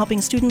that's been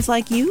helping students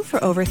like you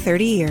for over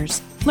 30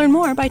 years. Learn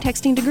more by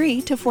texting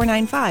degree to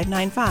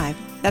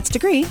 49595. That's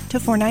degree to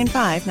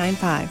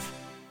 49595.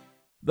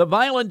 The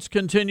violence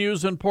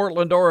continues in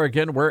Portland,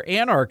 Oregon, where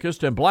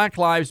anarchist and Black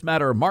Lives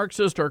Matter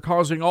Marxists are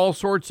causing all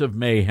sorts of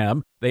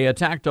mayhem. They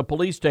attacked a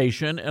police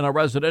station in a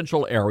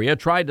residential area,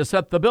 tried to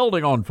set the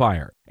building on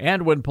fire.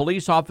 And when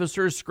police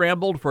officers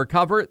scrambled for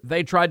cover,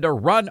 they tried to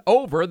run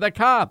over the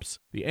cops.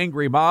 The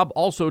angry mob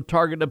also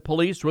targeted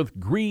police with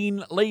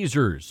green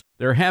lasers.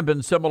 There have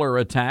been similar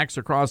attacks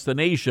across the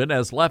nation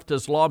as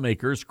leftist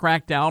lawmakers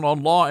crack down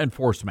on law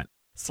enforcement,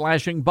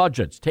 slashing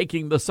budgets,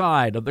 taking the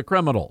side of the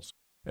criminals.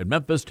 In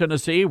Memphis,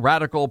 Tennessee,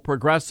 radical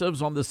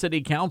progressives on the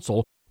city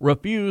council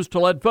refused to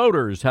let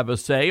voters have a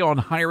say on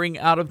hiring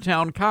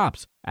out-of-town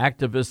cops.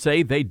 Activists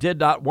say they did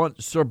not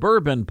want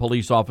suburban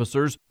police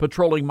officers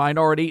patrolling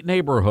minority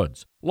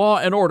neighborhoods. Law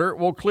and order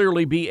will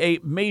clearly be a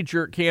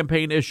major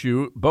campaign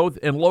issue, both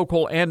in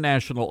local and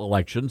national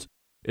elections.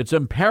 It's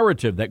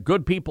imperative that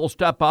good people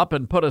step up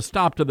and put a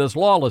stop to this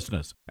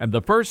lawlessness. And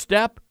the first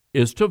step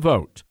is to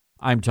vote.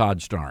 I'm Todd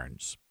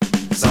Starnes.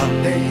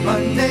 Sunday,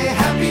 Monday,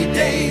 happy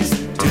days.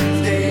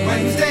 Tuesday,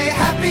 Wednesday,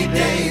 happy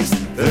days.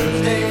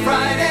 Thursday,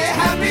 Friday,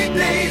 happy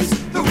days.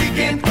 The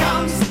weekend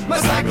comes, my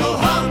cycle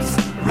hums,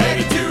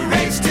 ready to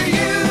race to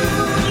you.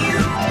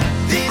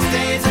 These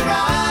days are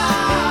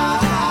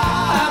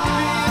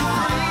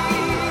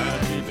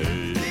happy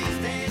days. These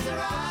days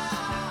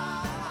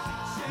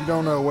are You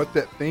don't know what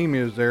that theme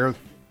is there.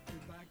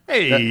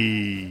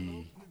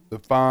 Hey. The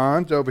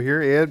Fonz over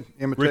here, Ed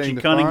imitating Richie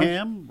the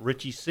Cunningham, Fonz.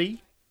 Richie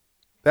C.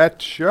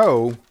 That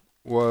show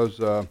was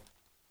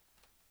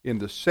in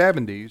the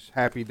 70s.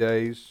 Happy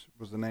Days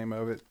was the name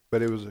of it.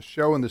 But it was a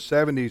show in the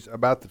 70s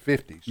about the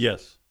 50s.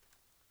 Yes.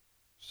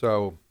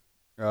 So.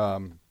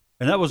 And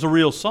that was a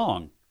real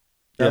song.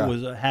 That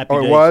was a Happy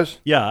Days. Oh, it was?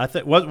 Yeah. I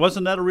think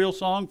wasn't that a real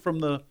song from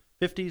the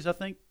 50s, I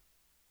think?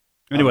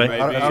 Anyway. I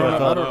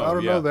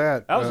don't know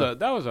that.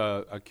 That was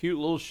a cute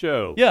little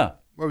show. Yeah.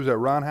 What was that,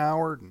 Ron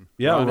Howard?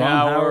 Yeah, Ron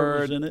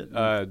Howard was in it.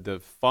 The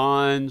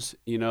Fonz,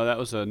 that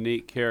was a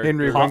neat character.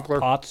 Henry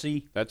Winkler.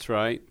 Potsy. That's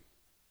right.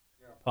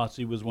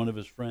 Potsy was one of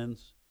his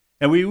friends.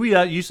 And we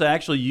used to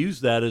actually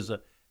use that as an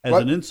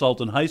insult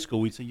in high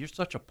school. We'd say, "You're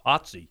such a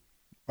Potsy."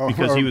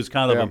 Because he was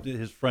kind of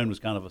his friend was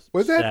kind of a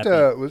was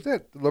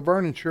that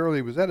Laverne and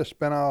Shirley? Was that a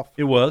spinoff?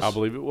 It was. I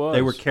believe it was.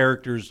 They were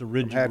characters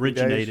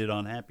originated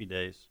on Happy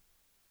Days.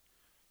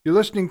 You're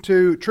listening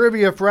to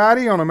Trivia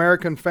Friday on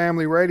American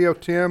Family Radio.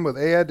 Tim with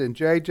Ed and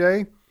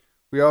JJ.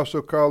 We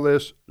also call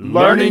this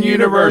Learning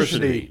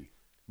University.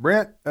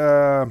 Brent,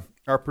 our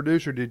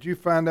producer, did you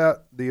find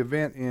out the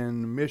event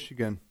in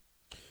Michigan?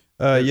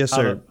 Yes,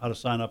 sir. How to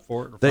sign up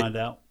for it or find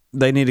out?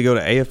 They need to go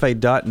to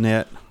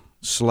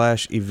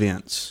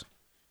afa.net/events.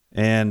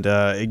 And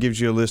it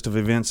gives you a list of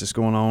events that's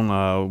going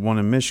on. One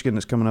in Michigan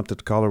that's coming up that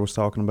the caller was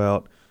talking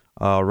about.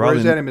 Where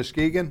is that, in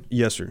Muskegon?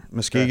 Yes, sir.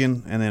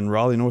 Muskegon, and then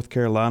Raleigh, North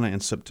Carolina in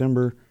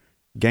September,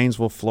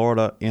 Gainesville,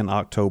 Florida in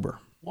October.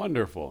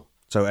 Wonderful.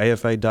 So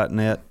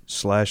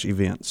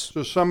afa.net/events.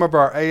 So some of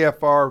our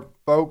AFR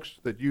folks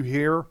that you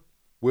hear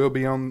will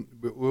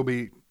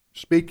be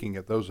speaking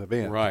at those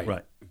events.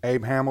 Right.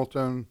 Abe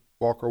Hamilton,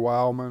 Walker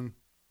Wildman,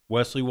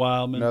 Wesley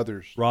Wildman, and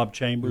others. Rob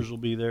Chambers will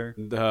be there.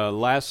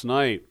 Last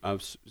night, I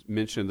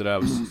mentioned that I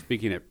was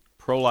speaking at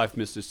Pro-Life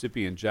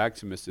Mississippi in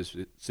Jackson,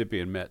 Mississippi,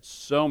 and met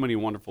so many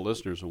wonderful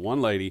listeners. And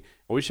one lady,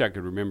 I wish I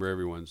could remember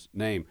everyone's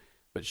name,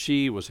 but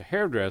she was a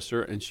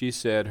hairdresser, and she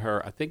said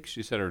her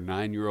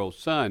 9-year-old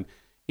son,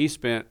 he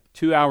spent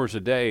 2 hours a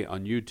day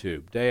on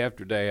YouTube, day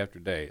after day after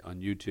day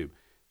on YouTube.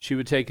 She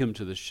would take him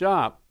to the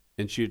shop,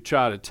 and she'd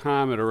try to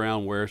time it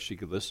around where she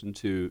could listen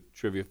to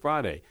Trivia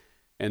Friday.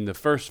 And the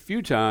first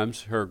few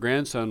times, her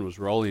grandson was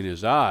rolling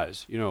his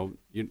eyes. You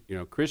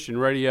know, Christian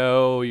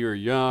radio, you're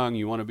young,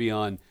 you want to be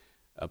on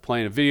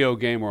playing a video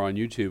game or on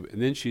YouTube.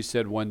 And then she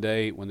said one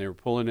day when they were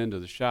pulling into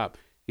the shop,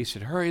 he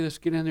said, "Hurry, let's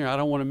get in there. I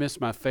don't want to miss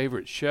my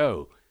favorite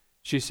show."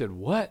 She said,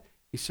 "What?"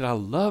 He said, "I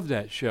love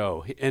that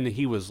show." And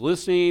he was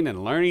listening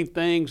and learning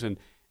things, and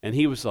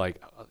he was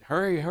like,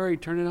 hurry,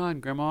 turn it on,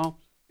 Grandma.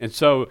 And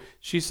so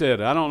she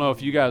said, I don't know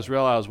if you guys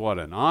realize what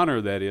an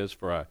honor that is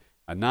for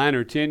a 9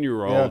 or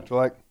 10-year-old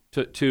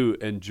to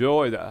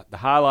enjoy the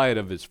highlight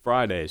of his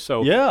Friday.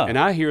 So, and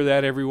I hear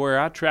that everywhere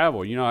I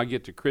travel. You know, I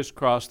get to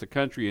crisscross the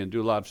country and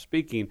do a lot of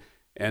speaking,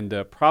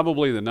 and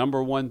probably the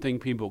number one thing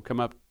people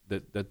come up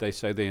that they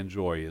say they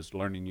enjoy is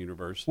Learning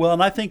University. Well,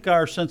 and I think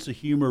our sense of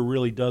humor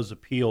really does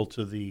appeal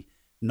to the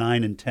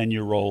 9 and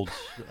 10-year-olds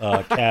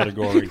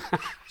category.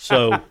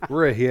 So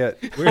we're a hit.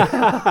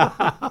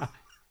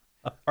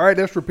 All right,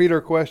 let's repeat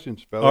our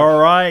questions, fellas. All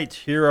right,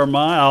 here are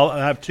mine.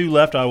 I have 2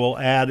 left. I will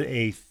add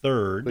a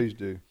third. Please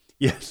do.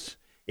 Yes.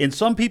 In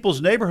some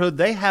people's neighborhood,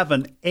 they have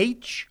an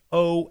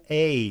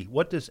HOA.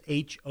 What does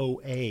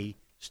HOA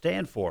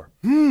stand for?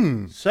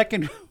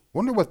 Second.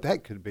 Wonder what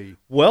that could be.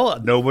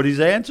 Well, nobody's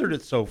answered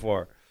it so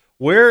far.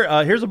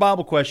 Here's a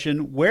Bible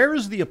question. Where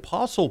is the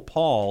Apostle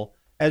Paul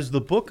as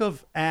the book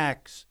of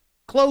Acts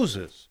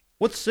closes?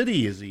 What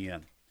city is he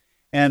in?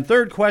 And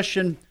third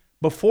question,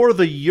 before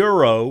the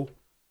euro,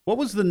 what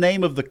was the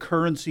name of the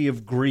currency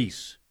of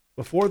Greece?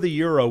 Before the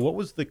euro, what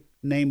was the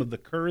name of the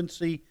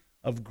currency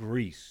of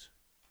Greece?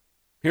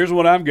 Here's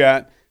what I've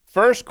got.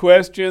 First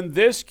question,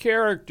 this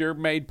character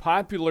made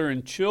popular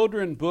in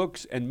children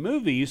books and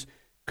movies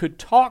could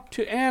talk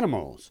to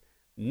animals.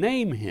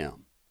 Name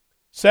him.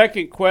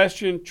 Second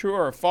question, true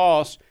or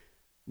false,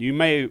 you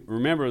may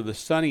remember the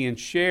Sonny and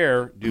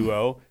Cher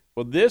duo.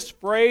 Well, this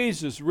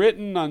phrase is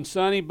written on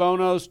Sonny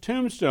Bono's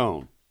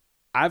tombstone.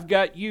 I've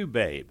got you,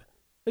 babe.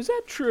 Is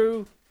that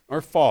true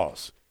or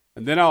false?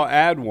 And then I'll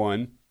add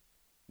one.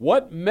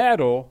 What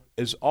metal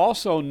is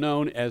also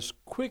known as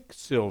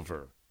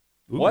quicksilver?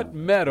 What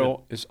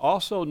metal is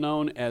also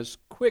known as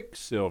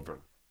quicksilver?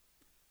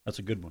 That's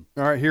a good one.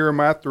 All right, here are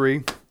my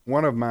 3.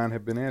 One of mine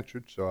have been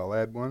answered, so I'll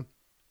add one.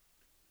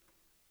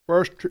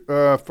 First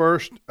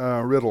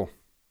riddle.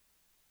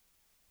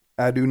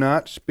 I do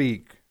not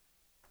speak,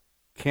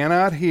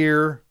 cannot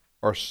hear,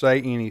 or say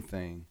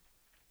anything,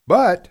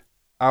 but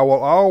I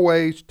will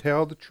always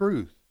tell the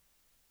truth.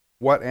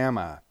 What am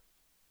I?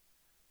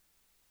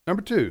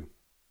 Number 2.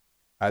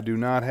 I do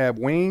not have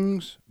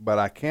wings, but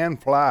I can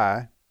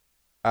fly.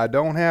 I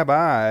don't have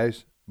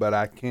eyes, but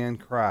I can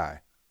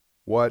cry.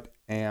 What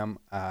am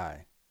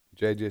I?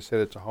 JJ said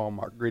it's a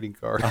Hallmark greeting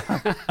card.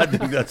 I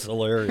think that's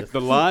hilarious.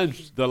 The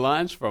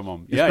lines from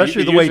them.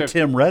 Especially the way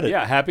Tim read it.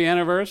 Yeah, happy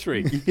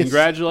anniversary. Yes.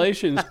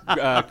 Congratulations,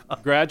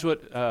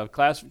 graduate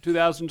class of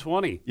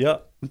 2020.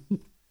 Yep.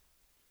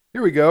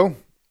 Here we go.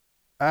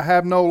 I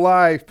have no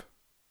life,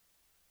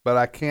 but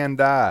I can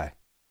die.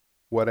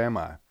 What am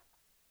I?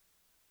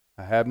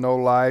 I have no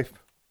life,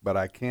 but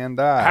I can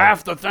die.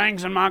 Half the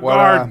things in my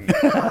garden.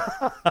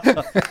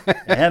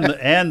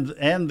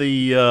 and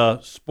the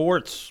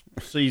sports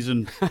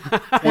season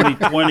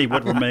 2020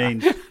 what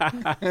remains.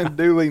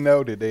 Duly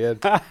noted,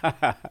 Ed.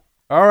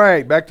 All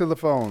right, back to the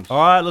phones. All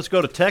right, let's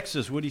go to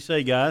Texas. What do you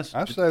say, guys?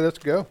 I say let's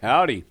go.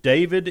 Howdy.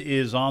 David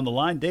is on the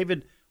line.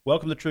 David,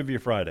 welcome to Trivia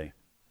Friday.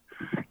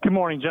 Good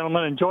morning,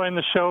 gentlemen. Enjoying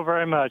the show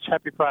very much.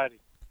 Happy Friday.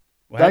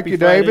 Well, Thank happy you,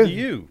 Friday David. To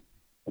you.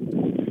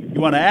 You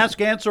want to ask,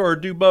 answer, or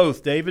do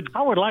both, David?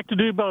 I would like to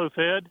do both,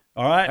 Ed.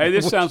 All right. Hey,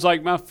 this sounds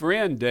like my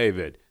friend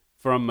David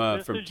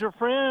This is your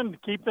friend.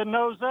 Keep the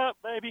nose up,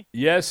 baby.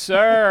 Yes,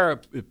 sir.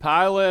 A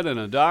pilot and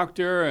a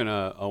doctor and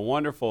a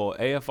wonderful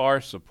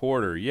AFR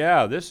supporter.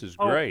 Yeah, this is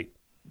great.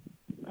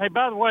 Hey,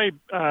 by the way,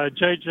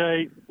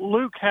 JJ,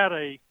 Luke had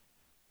a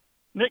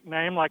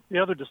nickname like the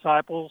other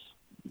disciples,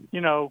 you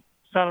know,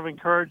 Son of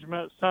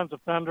Encouragement, Sons of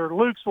Thunder.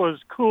 Luke's was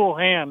Cool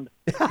Hand.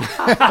 Cool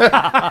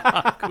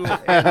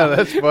Hand.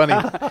 That's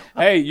funny.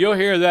 Hey, you'll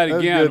hear that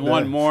again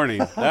one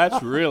morning.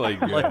 That's really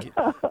good.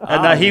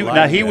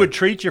 And he would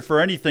treat you for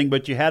anything,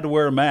 but you had to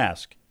wear a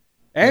mask.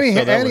 And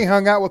he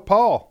hung out with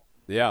Paul.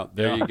 Yeah,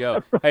 there you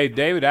go. Hey,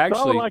 David,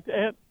 actually,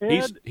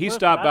 he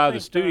stopped by the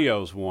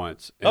studios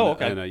once. And,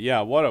 okay. And,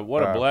 yeah, what a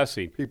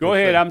blessing. Go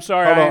ahead. I'm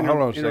sorry. Hold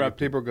on a second.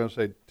 People are going to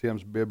say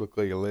Tim's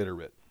biblically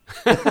illiterate.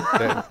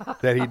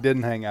 that he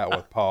didn't hang out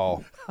with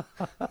Paul.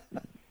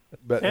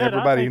 But Ed,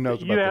 everybody who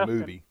knows about the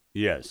movie.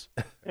 Yes.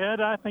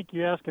 Ed, I think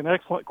you asked an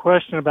excellent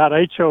question about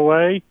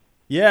HOA.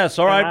 Yes,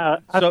 all right.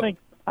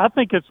 I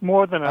think it's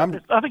more than I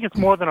think it's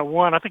more than a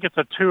 1. I think it's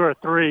a 2 or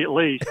 3 at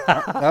least.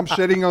 I'm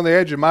sitting on the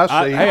edge of my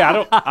seat.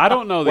 I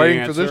don't know the waiting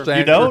answer. for this to You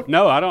answer. don't?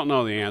 No, I don't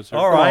know the answer.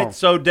 All right.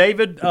 So,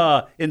 David,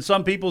 in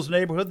some people's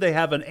neighborhood, they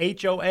have an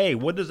HOA.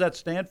 What does that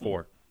stand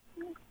for?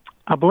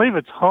 I believe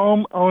it's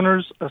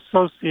Homeowners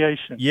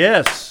Association.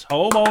 Yes,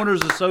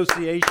 Homeowners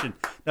Association.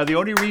 Now, the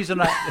only reason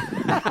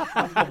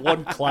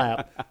one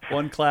clap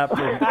from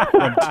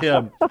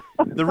Tim.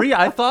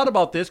 I thought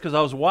about this because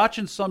I was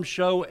watching some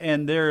show,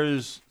 and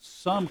there's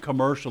some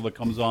commercial that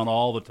comes on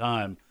all the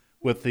time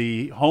with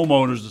the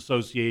Homeowners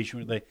Association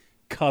where they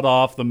cut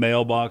off the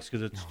mailbox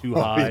because it's too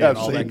high and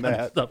all that kind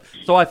of stuff.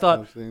 So I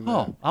thought,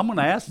 I'm going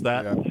to ask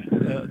that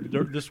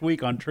this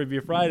week on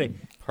Trivia Friday.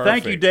 Perfect.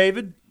 Thank you,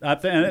 David,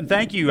 and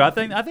thank you. I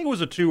think it was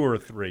a 2 or a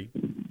 3.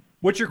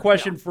 What's your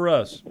question for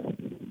us?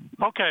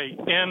 Okay,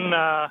 in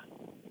the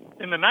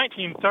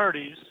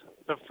 1930s,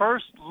 the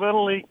first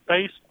Little League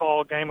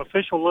baseball game,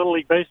 official Little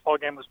League baseball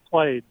game, was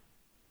played.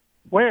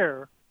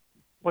 Where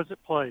was it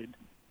played?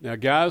 Now,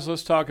 guys,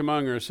 let's talk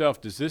among ourselves.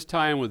 Does this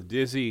tie in with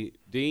Dizzy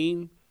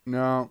Dean?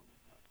 No.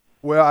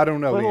 Well, I don't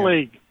know. Little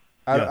League.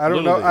 I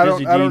don't know. I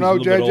don't know,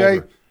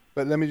 JJ.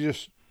 But let me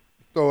just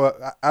throw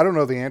up. I don't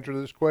know the answer to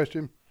this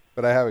question,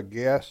 but I have a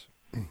guess.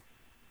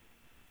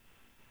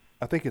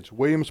 I think it's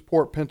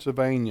Williamsport,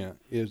 Pennsylvania,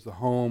 is the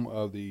home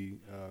of the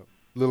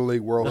Little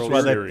League World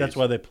Series. That's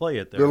why they play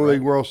it there. Little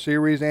League World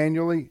Series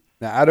annually.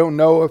 Now, I don't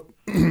know if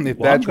Well,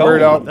 that's where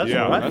it all. That's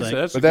yeah, what I think.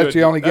 that's But that's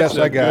the only guess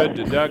I got.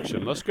 Good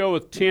deduction. Let's go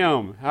with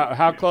Tim.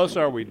 How close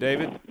are we,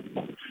 David?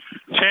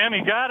 Tim,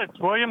 you got it. It's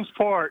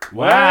Williamsport.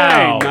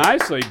 Wow,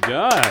 nicely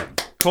done.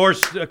 Of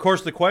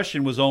course, the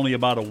question was only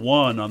about a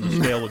 1 on the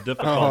scale of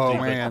difficulty.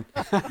 Oh man,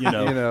 but, you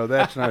know,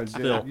 that's not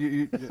still.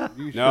 You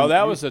No,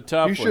 that was a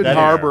tough one. You shouldn't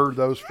harbor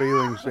those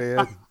feelings,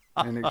 Ed,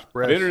 and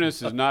express.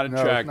 Bitterness is not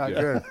attractive, No,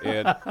 it's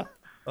not good. Ed.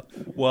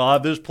 Well,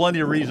 there's plenty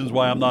of reasons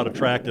why I'm not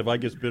attractive. I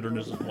guess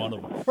bitterness is one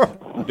of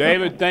them.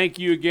 David, thank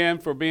you again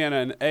for being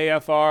an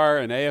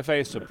AFR and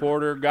AFA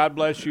supporter. God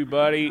bless you,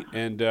 buddy,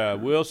 and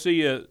we'll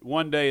see you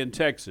one day in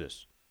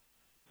Texas.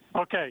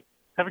 Okay.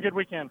 Have a good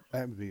weekend.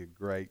 That would be a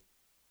great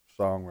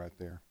song right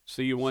there.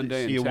 See you one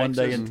day See in you Texas. one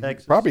day in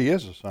Texas. Probably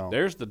is a song.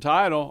 There's the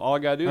title. All I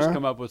got to do is Huh?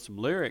 come up with some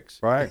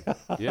lyrics. Right.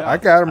 Yeah. I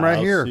got them right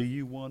I'll here. see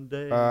you one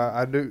day.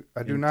 I do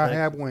not Texas.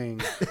 have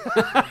wings,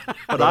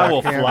 but I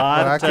will can,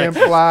 fly. But I can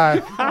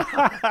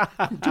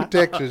fly to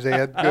Texas,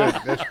 Ed. Good.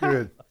 That's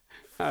good.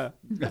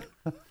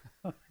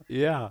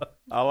 Yeah,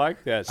 I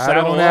like that. I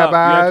Saddle don't have up. You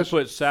have eyes. to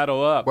put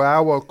saddle up. Well, I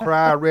will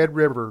cry Red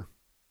River.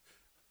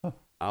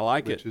 I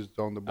like which it. is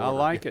on the I border.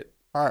 like it.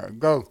 All right,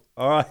 go.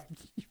 All right.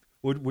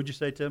 What'd you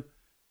say, Tim?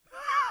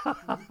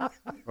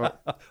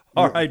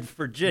 All right,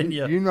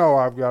 Virginia. You know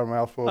I've got a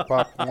mouthful of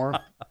popcorn,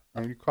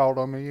 and you called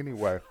on me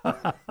anyway.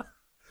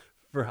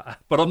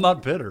 But I'm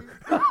not bitter.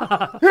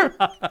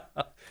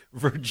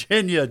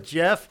 Virginia,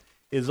 Jeff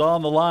is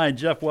on the line.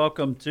 Jeff,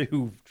 welcome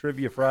to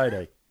Trivia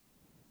Friday.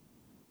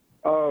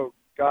 Oh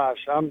gosh,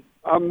 I'm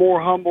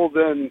more humble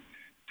than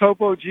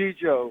Topo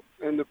Gigio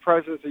in the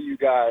presence of you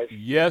guys.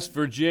 Yes,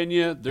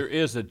 Virginia, there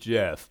is a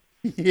Jeff.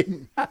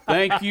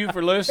 Thank you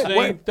for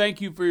listening. Thank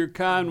you for your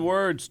kind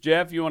words,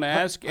 Jeff. You want to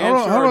ask, answer,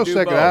 Hold or on a do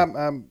second. both?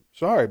 I'm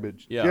sorry, but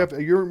Yeah. Jeff,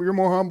 you're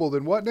more humble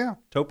than what now?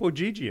 Topo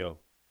Gigio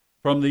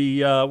from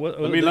the.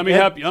 Let me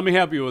help you. Let me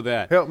help you with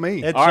that. Help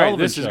me. Ed All right, Sullivan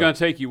this is Show. going to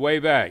take you way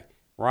back.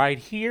 Right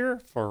here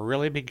for a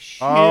really big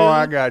shoe. Oh,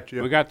 I got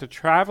you. We got the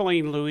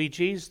traveling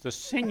Luigi's, the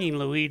singing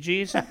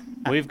Luigi's.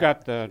 We've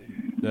got the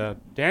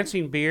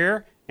dancing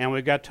beer, and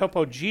we've got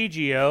Topo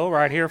Gigio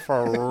right here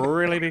for a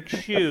really big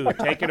shoe.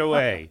 Take it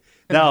away.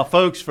 Now,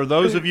 folks, for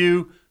those of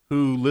you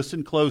who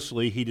listen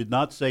closely, he did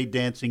not say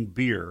dancing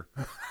beer.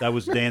 That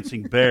was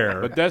dancing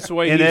bear. But that's the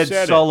way and he Ed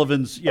said it.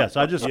 Sullivan's. Yes,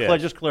 I just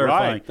Yes. just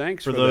clarifying. Right,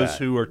 thanks for for those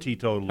that. who are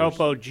teetotalers.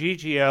 Topo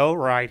Gigio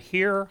right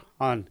here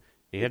on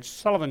the Ed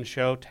Sullivan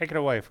Show. Take it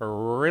away for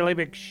a really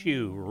big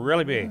shoe.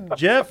 Really big.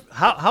 Jeff,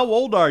 how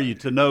old are you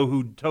to know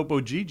who Topo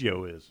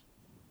Gigio is?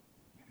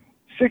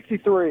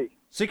 63.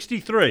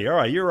 63. All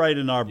right, you're right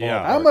in our ballpark.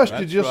 Yeah. I must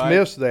have That's just right.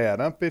 missed that.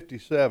 I'm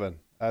 57.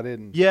 I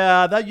didn't.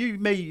 Yeah,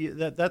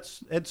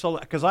 that's Ed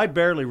Sullivan, because I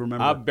barely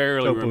remember. I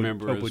barely Topo,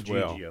 remember Topo as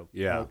well. Gigio.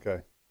 Yeah.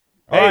 Okay.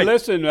 Hey, All right.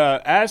 listen,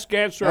 ask,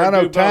 answer, I or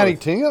know do Tiny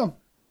both. Tim.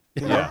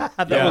 Yeah.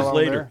 That Yeah. was Along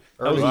later. there.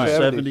 That was in Early the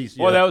 70s. 70s.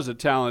 Well, yeah. that was a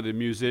talented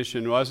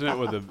musician, wasn't it,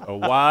 with a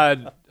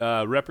wide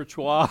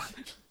repertoire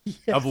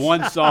of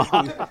one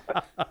song.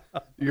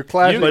 Your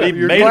classic. But he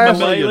your made him a classic,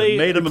 millionaire.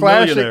 Made him a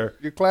classic, millionaire.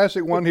 Your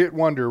classic one-hit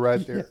wonder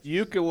right there.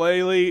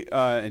 Ukulele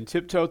and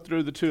Tiptoe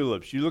Through the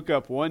Tulips. You look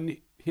up one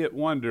hit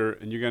wonder,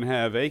 and you're going to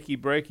have Achy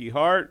Breaky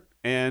Heart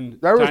and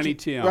There was Tiny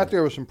Tim. right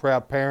there was some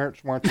proud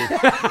parents, weren't there?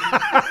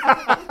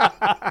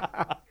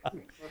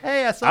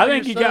 Hey, I saw I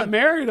think your he got son.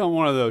 married on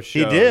one of those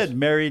He shows. did.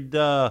 Married,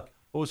 what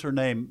was her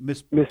name?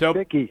 Miss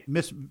Vicky.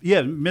 Miss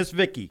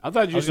Vicky. I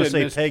thought you was gonna said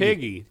say Miss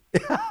Peggy.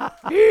 Piggy.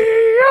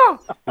 Yeah.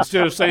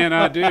 Instead of saying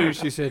I do,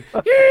 she said,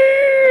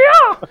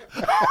 yeah.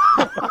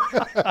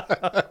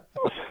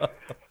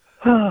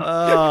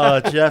 Oh,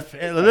 Jeff.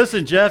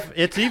 Listen, Jeff,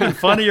 it's even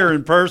funnier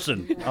in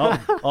person.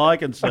 All I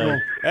can say.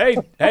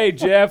 Hey,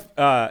 Jeff,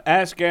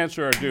 ask,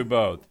 answer, or do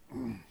both.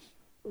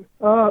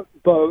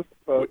 Both.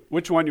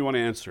 Which one do you want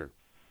to answer?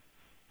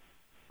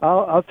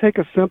 I'll take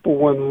a simple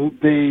one.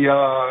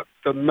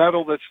 The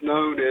medal that's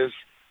known as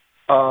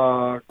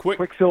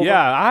Quicksilver.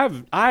 Yeah,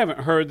 I haven't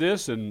heard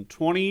this in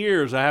 20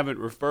 years. I haven't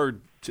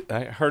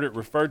heard it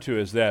referred to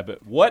as that.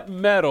 But what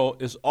metal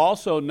is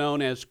also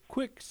known as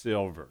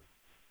quicksilver?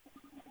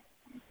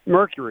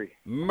 Mercury.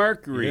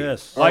 Mercury.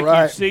 Yes. Like All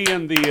right. you see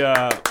in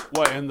the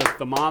in the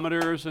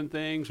thermometers and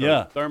things, or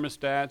Yeah.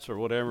 thermostats or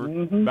whatever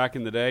back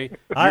in the day.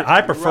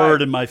 I prefer right.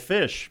 it in my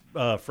fish,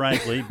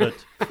 frankly, but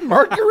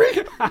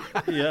Mercury?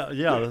 yeah.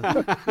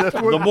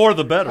 The more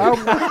the better.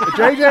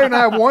 JJ and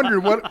I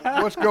wondered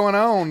what's going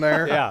on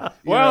there. Yeah.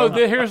 You Well,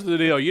 know? here's the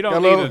deal. You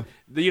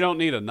don't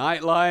need a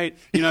night light.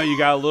 You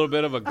got a little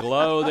bit of a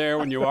glow there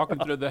when you're walking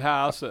through the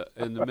house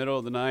in the middle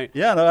of the night.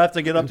 Yeah, no, I have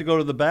to get up to go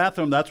to the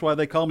bathroom. That's why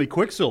they call me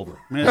Quicksilver.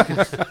 I mean,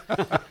 it's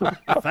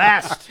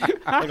fast,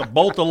 like a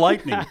bolt of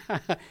lightning.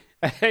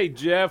 Hey,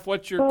 Jeff,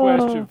 what's your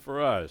question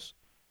for us?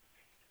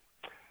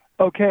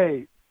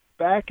 Okay,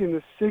 back in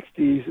the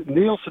 60s,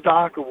 Neil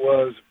Sedaka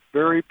was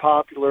very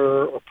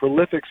popular, a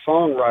prolific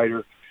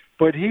songwriter,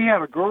 but he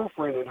had a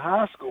girlfriend in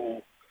high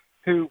school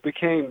who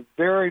became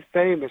very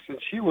famous, and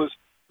she was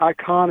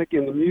iconic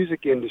in the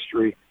music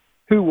industry.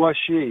 Who was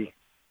she?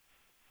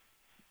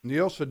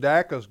 Neil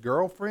Sedaka's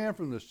girlfriend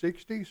from the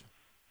 60s?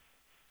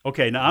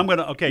 Okay, now I'm going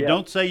to, Yeah.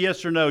 don't say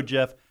yes or no,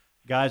 Jeff.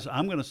 Guys,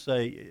 I'm going to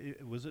say,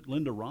 was it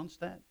Linda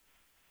Ronstadt?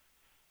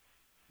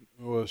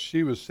 Well,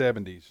 she was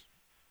 70s.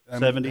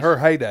 70s? Her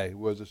heyday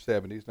was the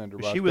 70s. Linda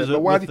She Ronstadt. was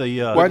But why with do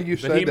you But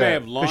say he that? may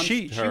have But launched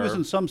she was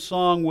in some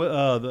song with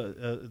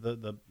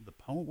the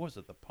what was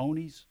it, the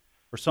Ponies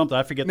or something?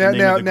 I forget the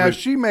name of the Now group.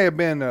 she may have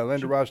been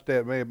Linda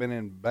Ronstadt may have been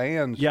in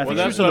bands. Yeah, I Well, think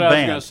she that's was in what a I was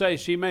band. going to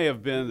say.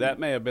 That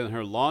may have been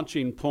her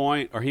launching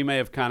point, or he may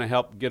have kind of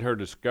helped get her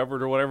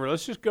discovered or whatever.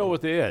 Let's just go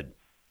with Ed.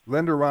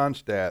 Linda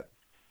Ronstadt.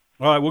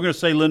 All right, we're going to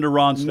say Linda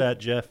Ronstadt,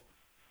 Jeff.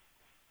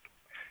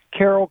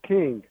 Carole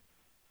King.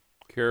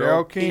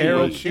 Carole King.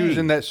 Carole She was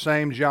in that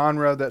same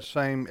genre, that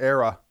same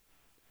era.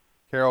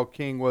 Carole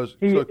King was.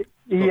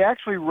 He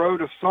actually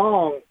wrote a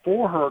song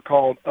for her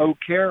called "Oh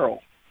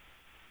Carol."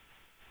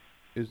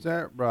 Is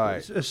that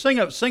right? Sing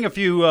a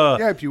few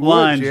if you would,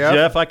 lines, Jeff.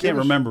 Jeff. I can't Give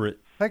us- remember it.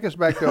 Take us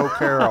back to Old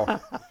Carol,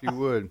 if you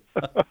would.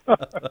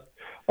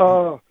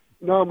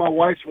 No, my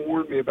wife's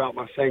warned me about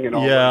my singing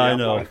already. Yeah, I I'm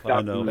know. gonna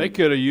stop doing They it.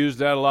 could have used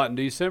that a lot in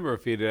December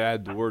if he'd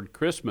had the word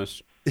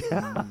Christmas.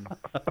 What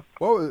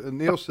was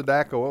Neil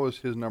Sedaka? What was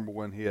his number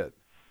one hit?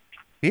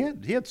 He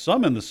had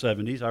some in the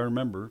 70s, I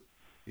remember.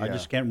 I Yeah.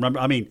 just can't remember.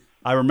 I mean,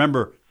 I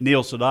remember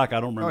Neil Sedaka. I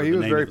don't remember Oh, he the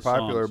was name very of the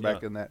popular songs.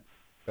 back Yeah. in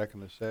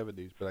the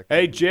 70s. But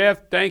Hey,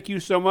 Jeff, thank you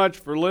so much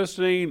for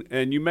listening,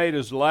 and you made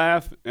us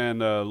laugh, and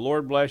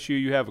Lord bless you.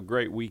 You have a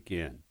great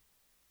weekend.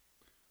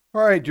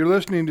 All right, you're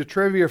listening to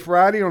Trivia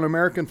Friday on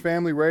American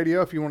Family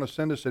Radio. If you want to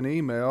send us an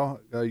email,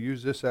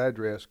 use this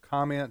address,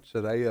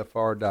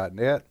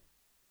 comments@afr.net,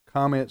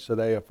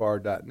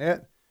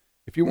 comments@afr.net.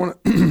 If you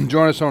want to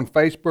join us on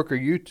Facebook or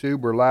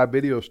YouTube, we're live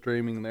video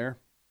streaming there.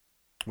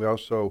 We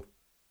also,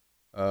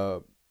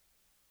 well,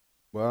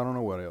 I don't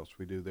know what else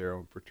we do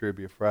there for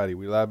Trivia Friday.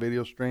 We live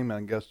video stream,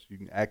 and I guess you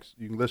can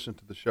listen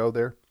to the show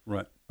there.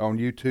 Right. On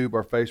YouTube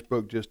or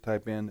Facebook, just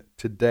type in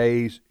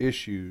Today's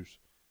Issues.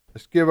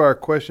 Let's give our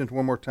questions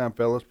one more time,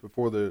 fellas,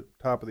 before the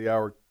top of the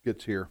hour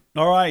gets here.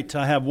 All right,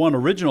 I have one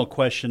original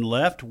question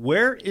left.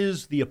 Where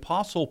is the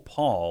Apostle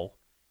Paul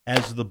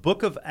as the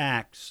book of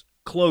Acts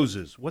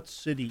closes? What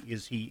city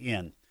is he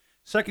in?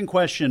 Second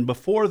question,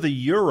 before the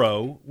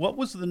euro, what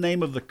was the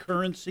name of the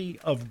currency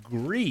of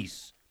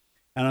Greece?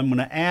 And I'm going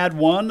to add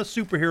one, a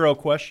superhero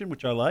question,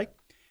 which I like.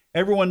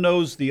 Everyone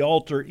knows the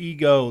alter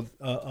ego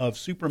of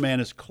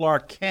Superman is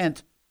Clark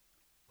Kent.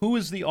 Who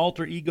is the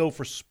alter ego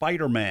for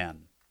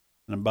Spider-Man?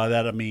 And by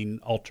that I mean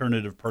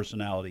alternative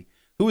personality.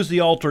 Who is the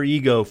alter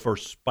ego for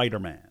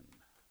Spider-Man?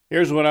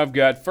 Here's what I've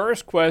got.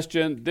 First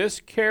question, this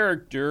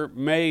character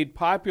made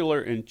popular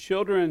in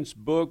children's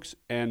books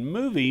and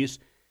movies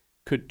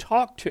could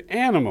talk to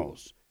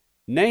animals.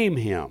 Name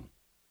him.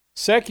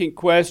 Second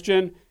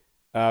question,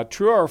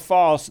 true or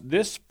false,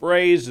 this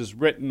phrase is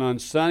written on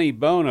Sonny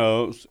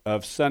Bono's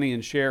of Sonny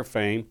and Cher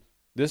fame.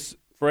 This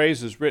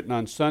phrase is written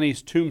on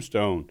Sonny's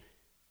tombstone.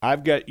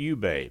 I've got you,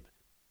 babe.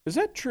 Is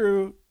that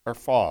true or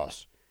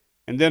false?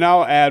 And then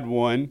I'll add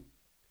one.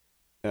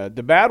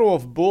 The Battle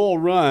of Bull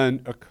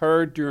Run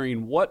occurred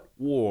during what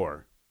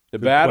war? The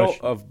Good Battle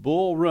question. of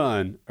Bull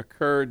Run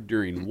occurred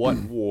during what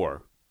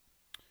war?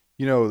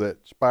 You know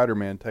that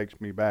Spider-Man takes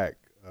me back.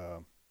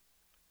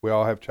 We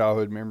all have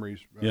childhood memories.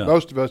 Yeah.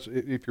 Most of us,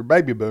 if you're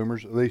baby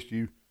boomers, at least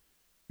you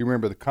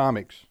remember the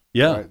comics.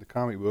 Yeah. Right, the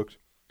comic books.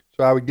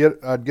 So I'd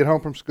get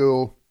home from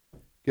school,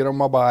 get on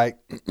my bike,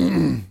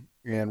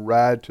 and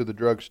ride to the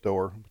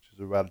drugstore, which is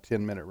about a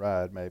 10-minute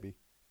ride maybe.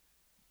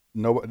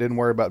 Didn't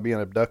worry about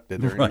being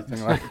abducted or Right.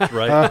 anything like that. That's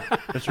right.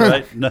 That's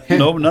right.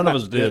 No, none of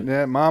us did.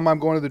 Yeah, Mom, I'm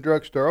going to the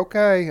drugstore.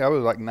 Okay. I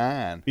was like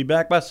 9. Be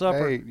back by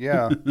supper. Hey,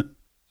 yeah.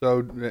 So,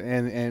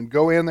 and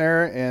go in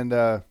there and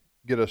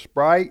get a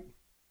Sprite,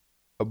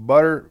 a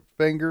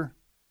Butterfinger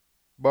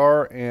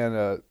bar,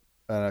 and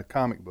a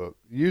comic book.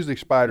 Usually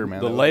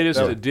Spider-Man. The That latest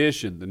was-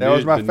 edition. That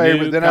was my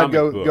favorite. Then I'd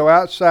go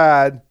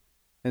outside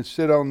and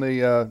sit on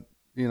the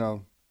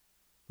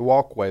the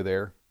walkway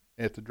there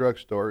at the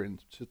drugstore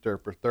and sit there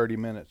for 30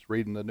 minutes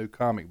reading the new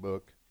comic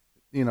book.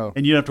 You know,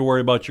 and you don't have to worry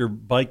about your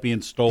bike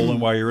being stolen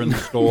while you're in the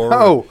store.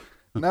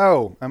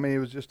 No. I mean, it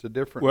was just a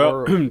different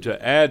world. Well,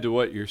 to add to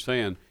what you're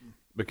saying,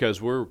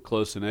 because we're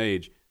close in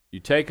age, you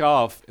take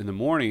off in the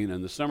morning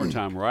in the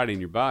summertime riding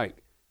your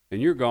bike,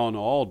 and you're gone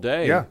all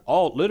day. Yeah.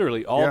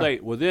 Literally all Yeah. day.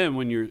 Well, then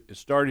when you're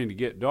starting to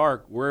get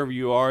dark, wherever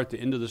you are at the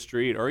end of the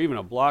street or even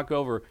a block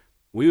over,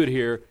 we would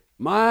hear,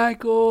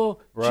 Michael,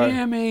 Right.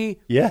 Jimmy,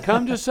 Yeah.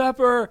 come to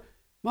supper.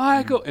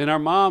 Michael, and our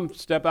mom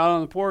step out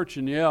on the porch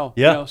and yell,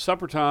 Yeah.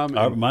 supper time.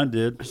 And Mine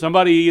did.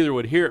 somebody either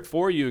would hear it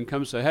for you and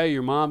come say, hey,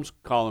 your mom's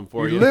calling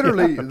for you.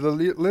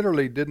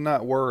 literally did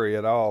not worry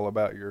at all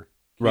about your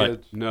Right.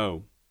 kids.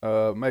 No.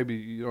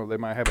 Maybe they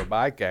might have a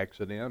bike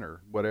accident or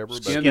whatever.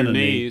 Skin their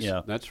knees.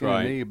 yeah. That's Skin a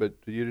right. knee, but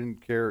you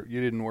didn't care.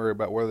 You didn't worry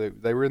about whether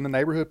they were in the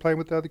neighborhood playing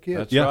with the other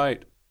kids. That's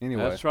right.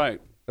 Anyway, That's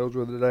right. those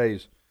were the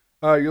days.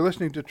 You're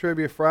listening to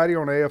Trivia Friday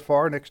on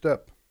AFR. Next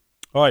up.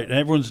 All right,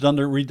 everyone's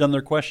redone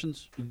their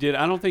questions? I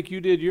don't think you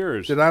did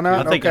yours. Did I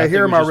not? I think Here it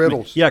are was my just me.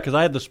 riddles. Yeah, because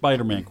I had the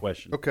Spider-Man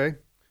question. Okay.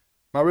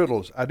 My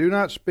riddles. I do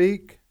not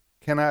speak,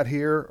 cannot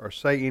hear, or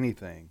say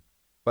anything,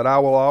 but I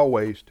will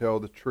always tell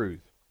the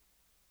truth.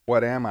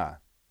 What am I?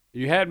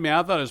 You had me.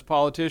 I thought it was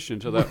politician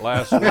to that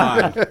last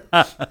line.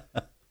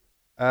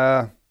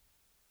 All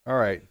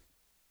right.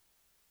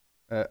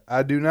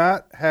 I do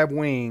not have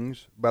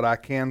wings, but I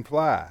can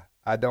fly.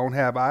 I don't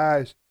have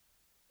eyes,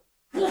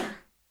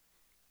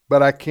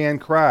 but I can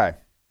cry.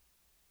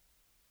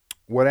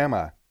 What am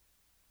I?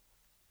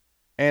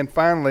 And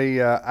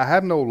finally, I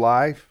have no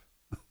life.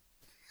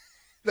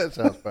 That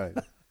sounds funny.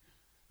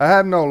 I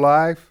have no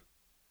life,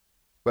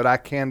 but I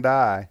can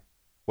die.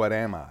 What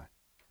am I?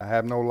 I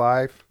have no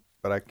life,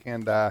 but I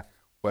can die.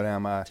 What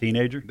am I?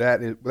 Teenager?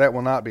 That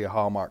will not be a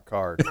Hallmark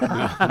card.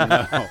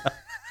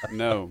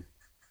 No.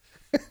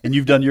 And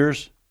you've done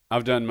yours?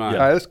 I've done mine.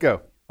 All right, let's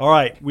go. All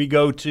right, we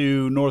go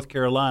to North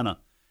Carolina,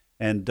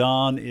 and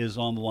Don is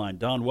on the line.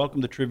 Don,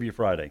 welcome to Trivia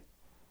Friday.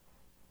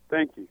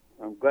 Thank you.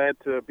 I'm glad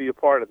to be a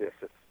part of this.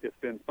 It's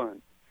been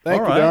fun.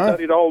 Thank All you, right. Don. I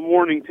studied all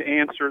morning to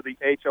answer the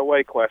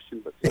HOA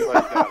question, but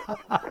somebody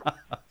got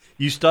it.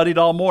 You studied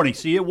all morning.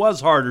 See, it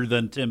was harder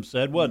than Tim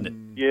said, wasn't it?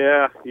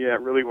 Yeah,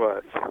 it really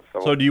was.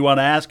 So do you want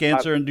to ask,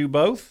 answer, and do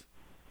both?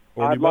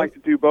 Or I'd do like to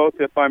do both,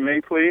 if I may,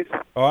 please.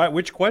 All right,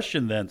 which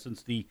question then,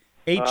 since the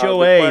The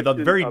HOA, the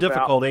question very about-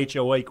 difficult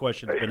HOA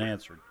question has been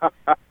answered.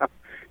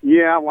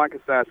 Yeah, like I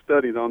said, I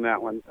studied on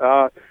that one.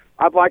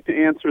 I'd like to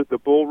answer the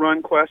Bull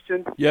Run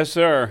question. Yes,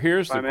 sir.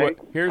 Here's If I the may.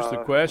 here's the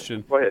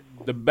question. Go ahead.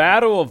 The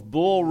Battle of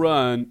Bull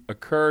Run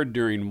occurred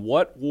during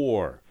what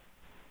war?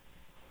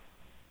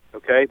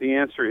 Okay, the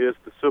answer is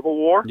the Civil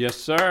War. Yes,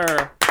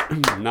 sir.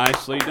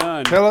 Nicely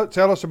done.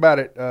 Tell us about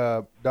it,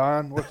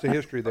 Don. What's the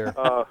history there?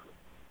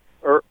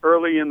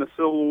 Early in the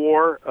Civil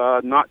War,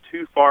 not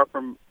too far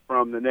from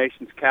the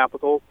nation's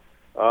capital,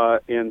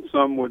 and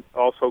some would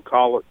also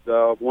call it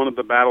one of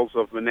the battles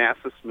of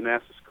Manassas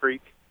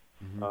Creek.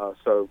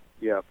 So,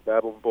 yeah,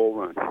 Battle of Bull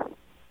Run.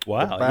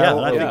 Wow.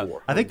 Battle Yeah, of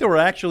I think there were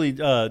actually,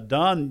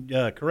 Don,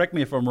 correct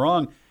me if I'm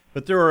wrong,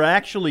 but there were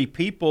actually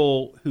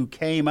people who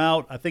came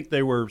out, I think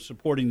they were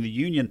supporting the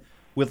Union,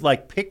 with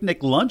like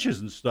picnic lunches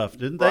and stuff,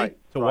 didn't they, Right,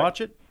 to right.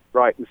 watch it?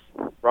 Right.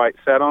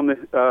 Sat on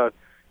the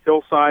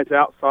hillsides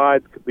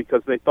outside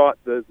because they thought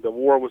the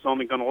war was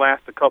only going to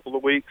last a couple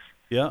of weeks.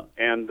 Yeah.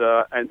 And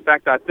in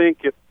fact, I think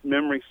if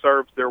memory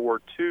serves, there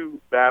were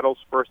two battles,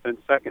 first and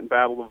second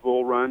Battle of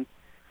Bull Run.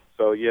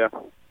 So, yeah,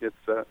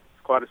 it's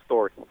quite a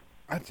story.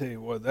 I tell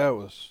you what,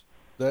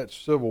 that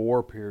Civil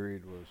War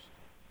period was.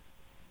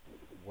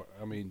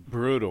 I mean,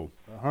 Brutal.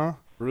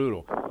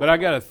 Brutal. But I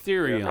got a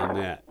theory on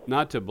that,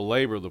 not to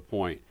belabor the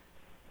point.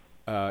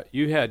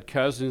 You had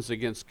cousins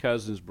against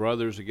cousins,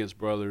 brothers against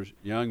brothers,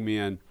 young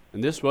men,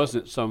 and this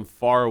wasn't some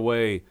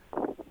faraway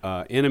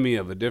enemy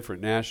of a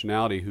different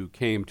nationality who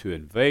came to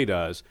invade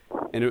us.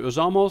 And it was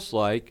almost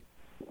like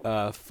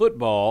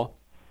football,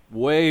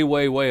 way,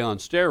 way, way on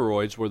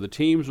steroids, where the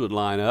teams would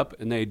line up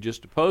and they'd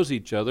just oppose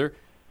each other,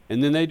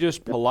 and then they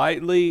just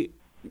politely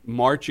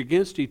march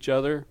against each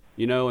other,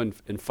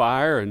 and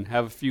fire and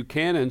have a few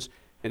cannons.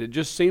 And it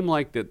just seemed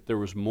like that there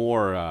was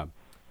more.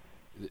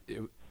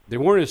 They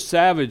weren't as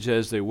savage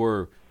as they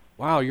were.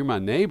 Wow, you're my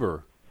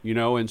neighbor,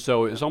 And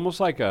so it's almost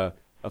like a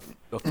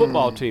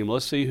football team.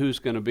 Let's see who's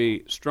going to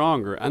be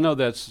stronger. I know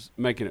that's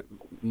making it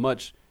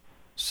much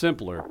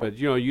simpler, but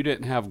you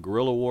didn't have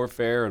guerrilla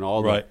warfare and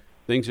all Right.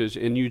 the things,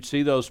 and you'd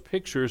see those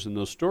pictures and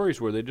those stories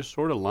where they just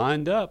sort of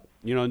lined up,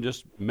 and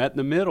just met in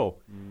the middle.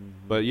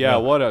 But yeah,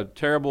 what a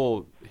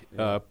terrible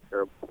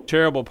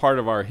part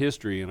of our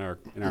history in our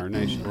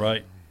nation.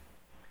 Right.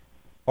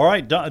 All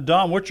right,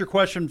 Don, what's your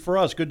question for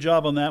us? Good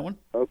job on that one.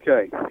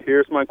 Okay,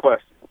 here's my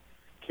question.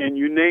 Can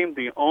you name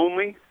the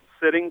only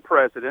sitting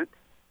president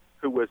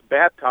who was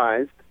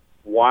baptized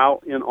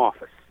while in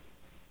office?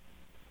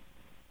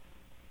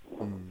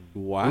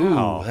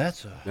 Wow, Ooh,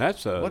 that's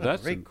a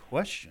great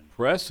question.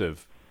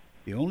 Impressive.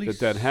 The only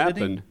that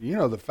happened.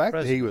 The fact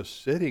that he was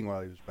sitting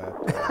while he was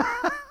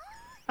baptized.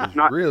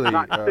 not really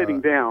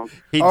sitting down.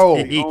 He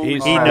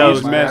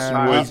knows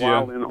messing with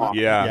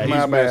you. Yeah,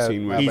 he's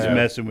messing with you. He's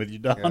messing with you,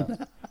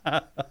 Don.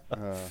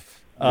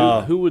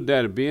 Who would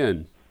that have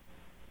been?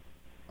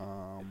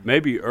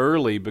 Maybe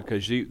early,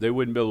 because they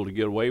wouldn't be able to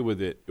get away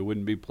with it. It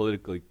wouldn't be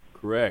politically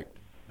correct.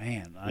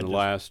 Man,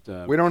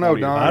 we don't know,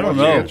 Don. I don't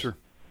know. Answer.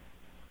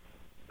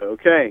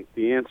 Okay,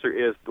 the answer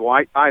is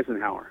Dwight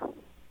Eisenhower.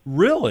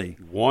 Really?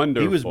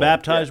 Wonderful. He was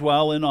baptized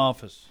while in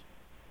office.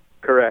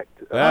 Correct.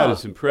 That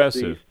is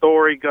impressive. The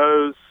story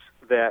goes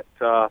that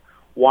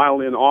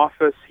while in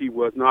office, he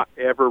was not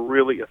ever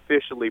really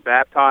officially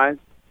baptized,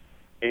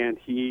 and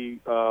he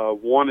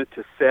wanted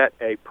to set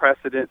a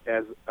precedent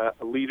as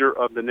a leader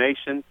of the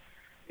nation,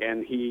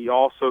 and he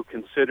also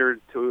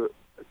considered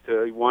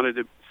he wanted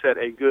to set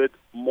a good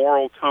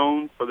moral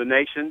tone for the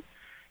nation,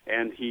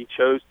 and he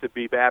chose to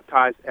be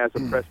baptized as a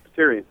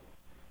Presbyterian.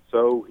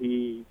 So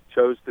he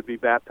chose to be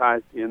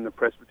baptized in the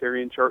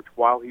Presbyterian Church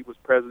while he was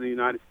President of the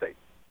United States.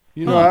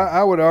 You know,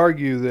 I would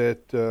argue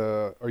that,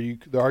 the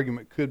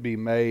argument could be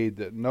made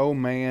that no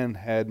man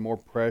had more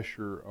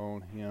pressure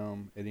on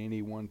him at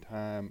any one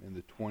time in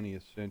the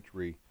 20th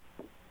century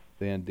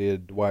than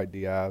did Dwight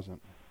D.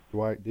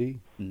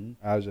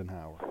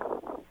 Eisenhower,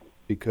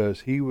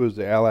 because he was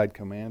the Allied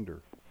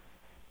commander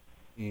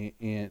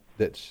and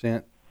that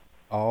sent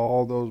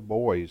all those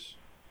boys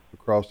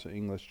across the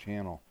English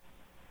Channel,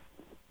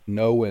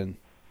 knowing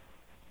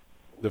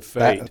the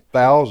fate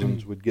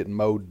thousands would get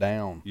mowed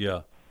down.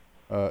 Yeah.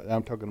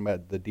 I'm talking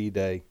about the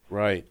D-Day.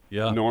 Right.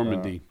 Yeah.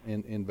 Normandy.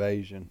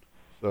 Invasion.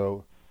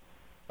 So.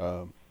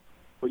 Well,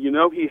 you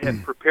know, he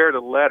had prepared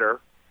a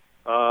letter,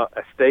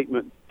 a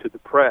statement to the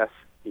press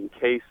in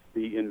case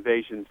the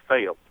invasion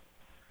failed,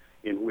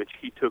 in which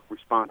he took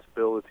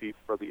responsibility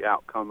for the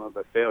outcome of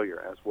a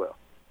failure as well.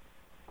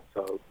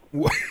 So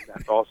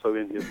that's also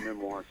in his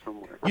memoir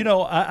somewhere. You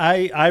know,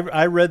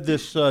 I read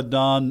this,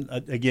 Don,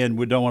 again,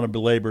 we don't want to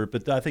belabor it,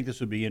 but I think this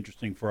would be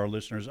interesting for our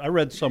listeners. I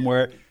read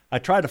somewhere, I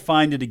tried to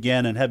find it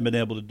again and haven't been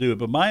able to do it,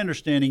 but my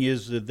understanding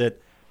is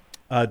that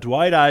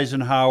Dwight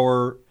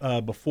Eisenhower,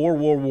 before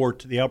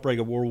the outbreak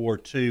of World War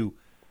II,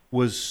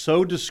 was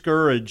so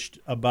discouraged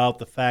about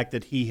the fact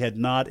that he had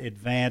not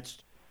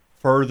advanced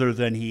further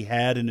than he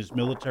had in his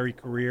military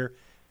career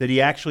that he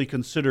actually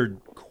considered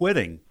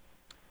quitting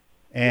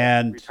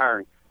and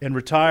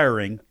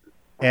retiring.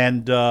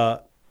 And I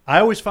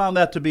always found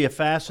that to be a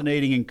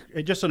fascinating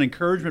and just an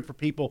encouragement for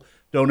people.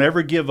 Don't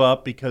ever give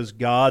up, because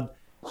God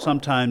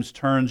sometimes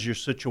turns your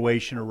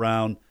situation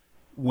around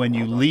when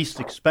you least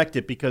expect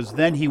it, because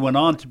then he went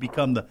on to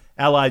become the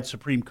Allied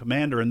Supreme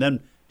Commander and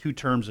then 2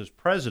 terms as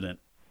president.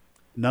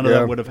 None of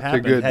that would have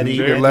happened had he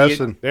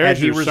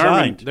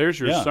resigned. There's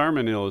your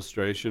sermon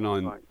illustration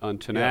on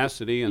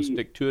tenacity and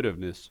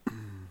stick-to-itiveness.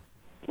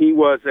 He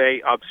was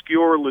a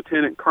obscure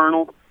lieutenant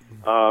colonel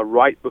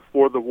right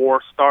before the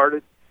war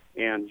started,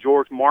 and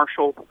George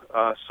Marshall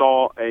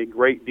saw a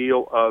great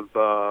deal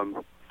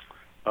of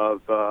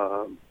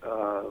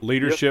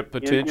leadership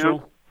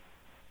potential,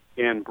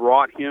 and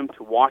brought him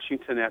to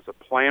Washington as a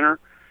planner.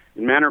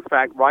 As a matter of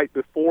fact, right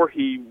before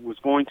he was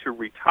going to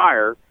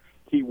retire,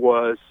 he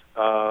was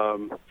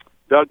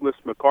Douglas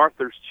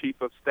MacArthur's chief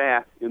of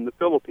staff in the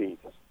Philippines.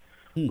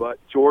 But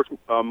George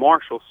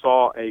Marshall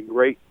saw a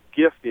great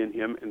gift in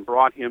him and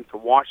brought him to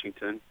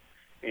Washington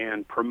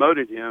and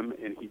promoted him,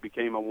 and he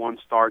became a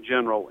 1-star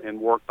general and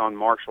worked on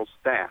Marshall's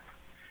staff.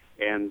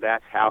 And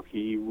that's how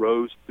he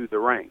rose through the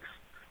ranks.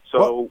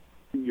 So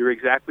you're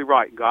exactly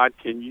right. God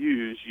can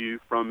use you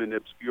from an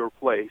obscure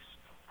place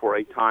for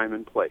a time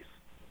and place.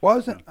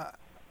 Wasn't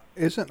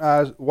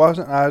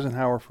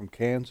Eisenhower from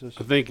Kansas?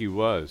 I think he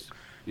was.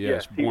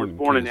 Yes, he was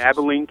born in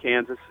Abilene,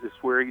 Kansas. It's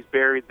where he's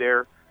buried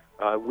there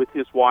with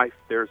his wife.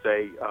 There's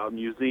a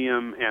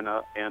museum and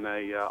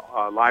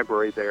a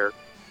library there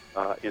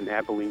in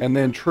Abilene. And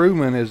then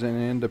Truman is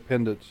in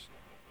Independence,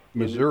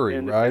 Missouri,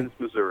 right?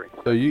 Missouri.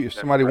 So if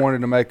somebody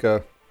wanted to make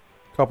a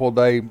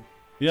couple-day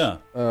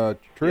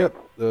trip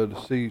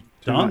to see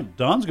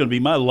Don's going to be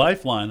my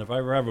lifeline if I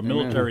ever have a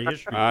military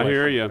history. I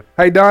hear you.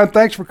 Hey, Don,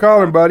 thanks for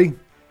calling, buddy.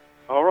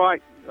 All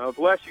right.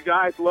 Bless you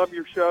guys. Love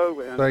your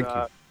show. And, thank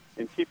you.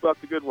 And keep up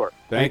the good work.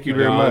 Thank you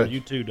very much. You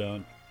too,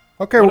 Don.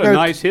 Okay, what a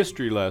nice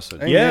history lesson.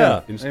 Amen.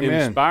 Yeah.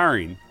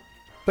 Inspiring.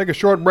 Take a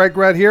short break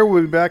right here.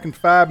 We'll be back in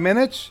 5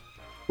 minutes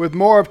with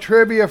more of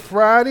Trivia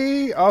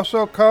Friday,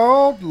 also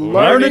called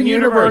Learning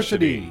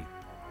University.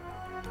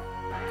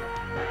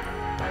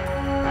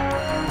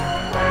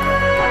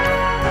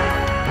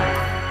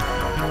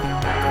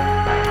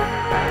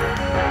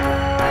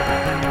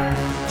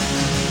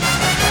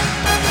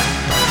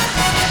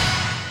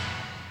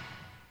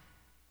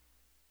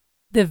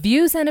 The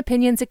views and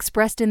opinions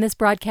expressed in this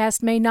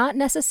broadcast may not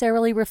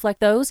necessarily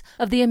reflect those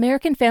of the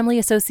American Family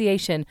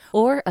Association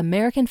or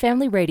American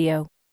Family Radio.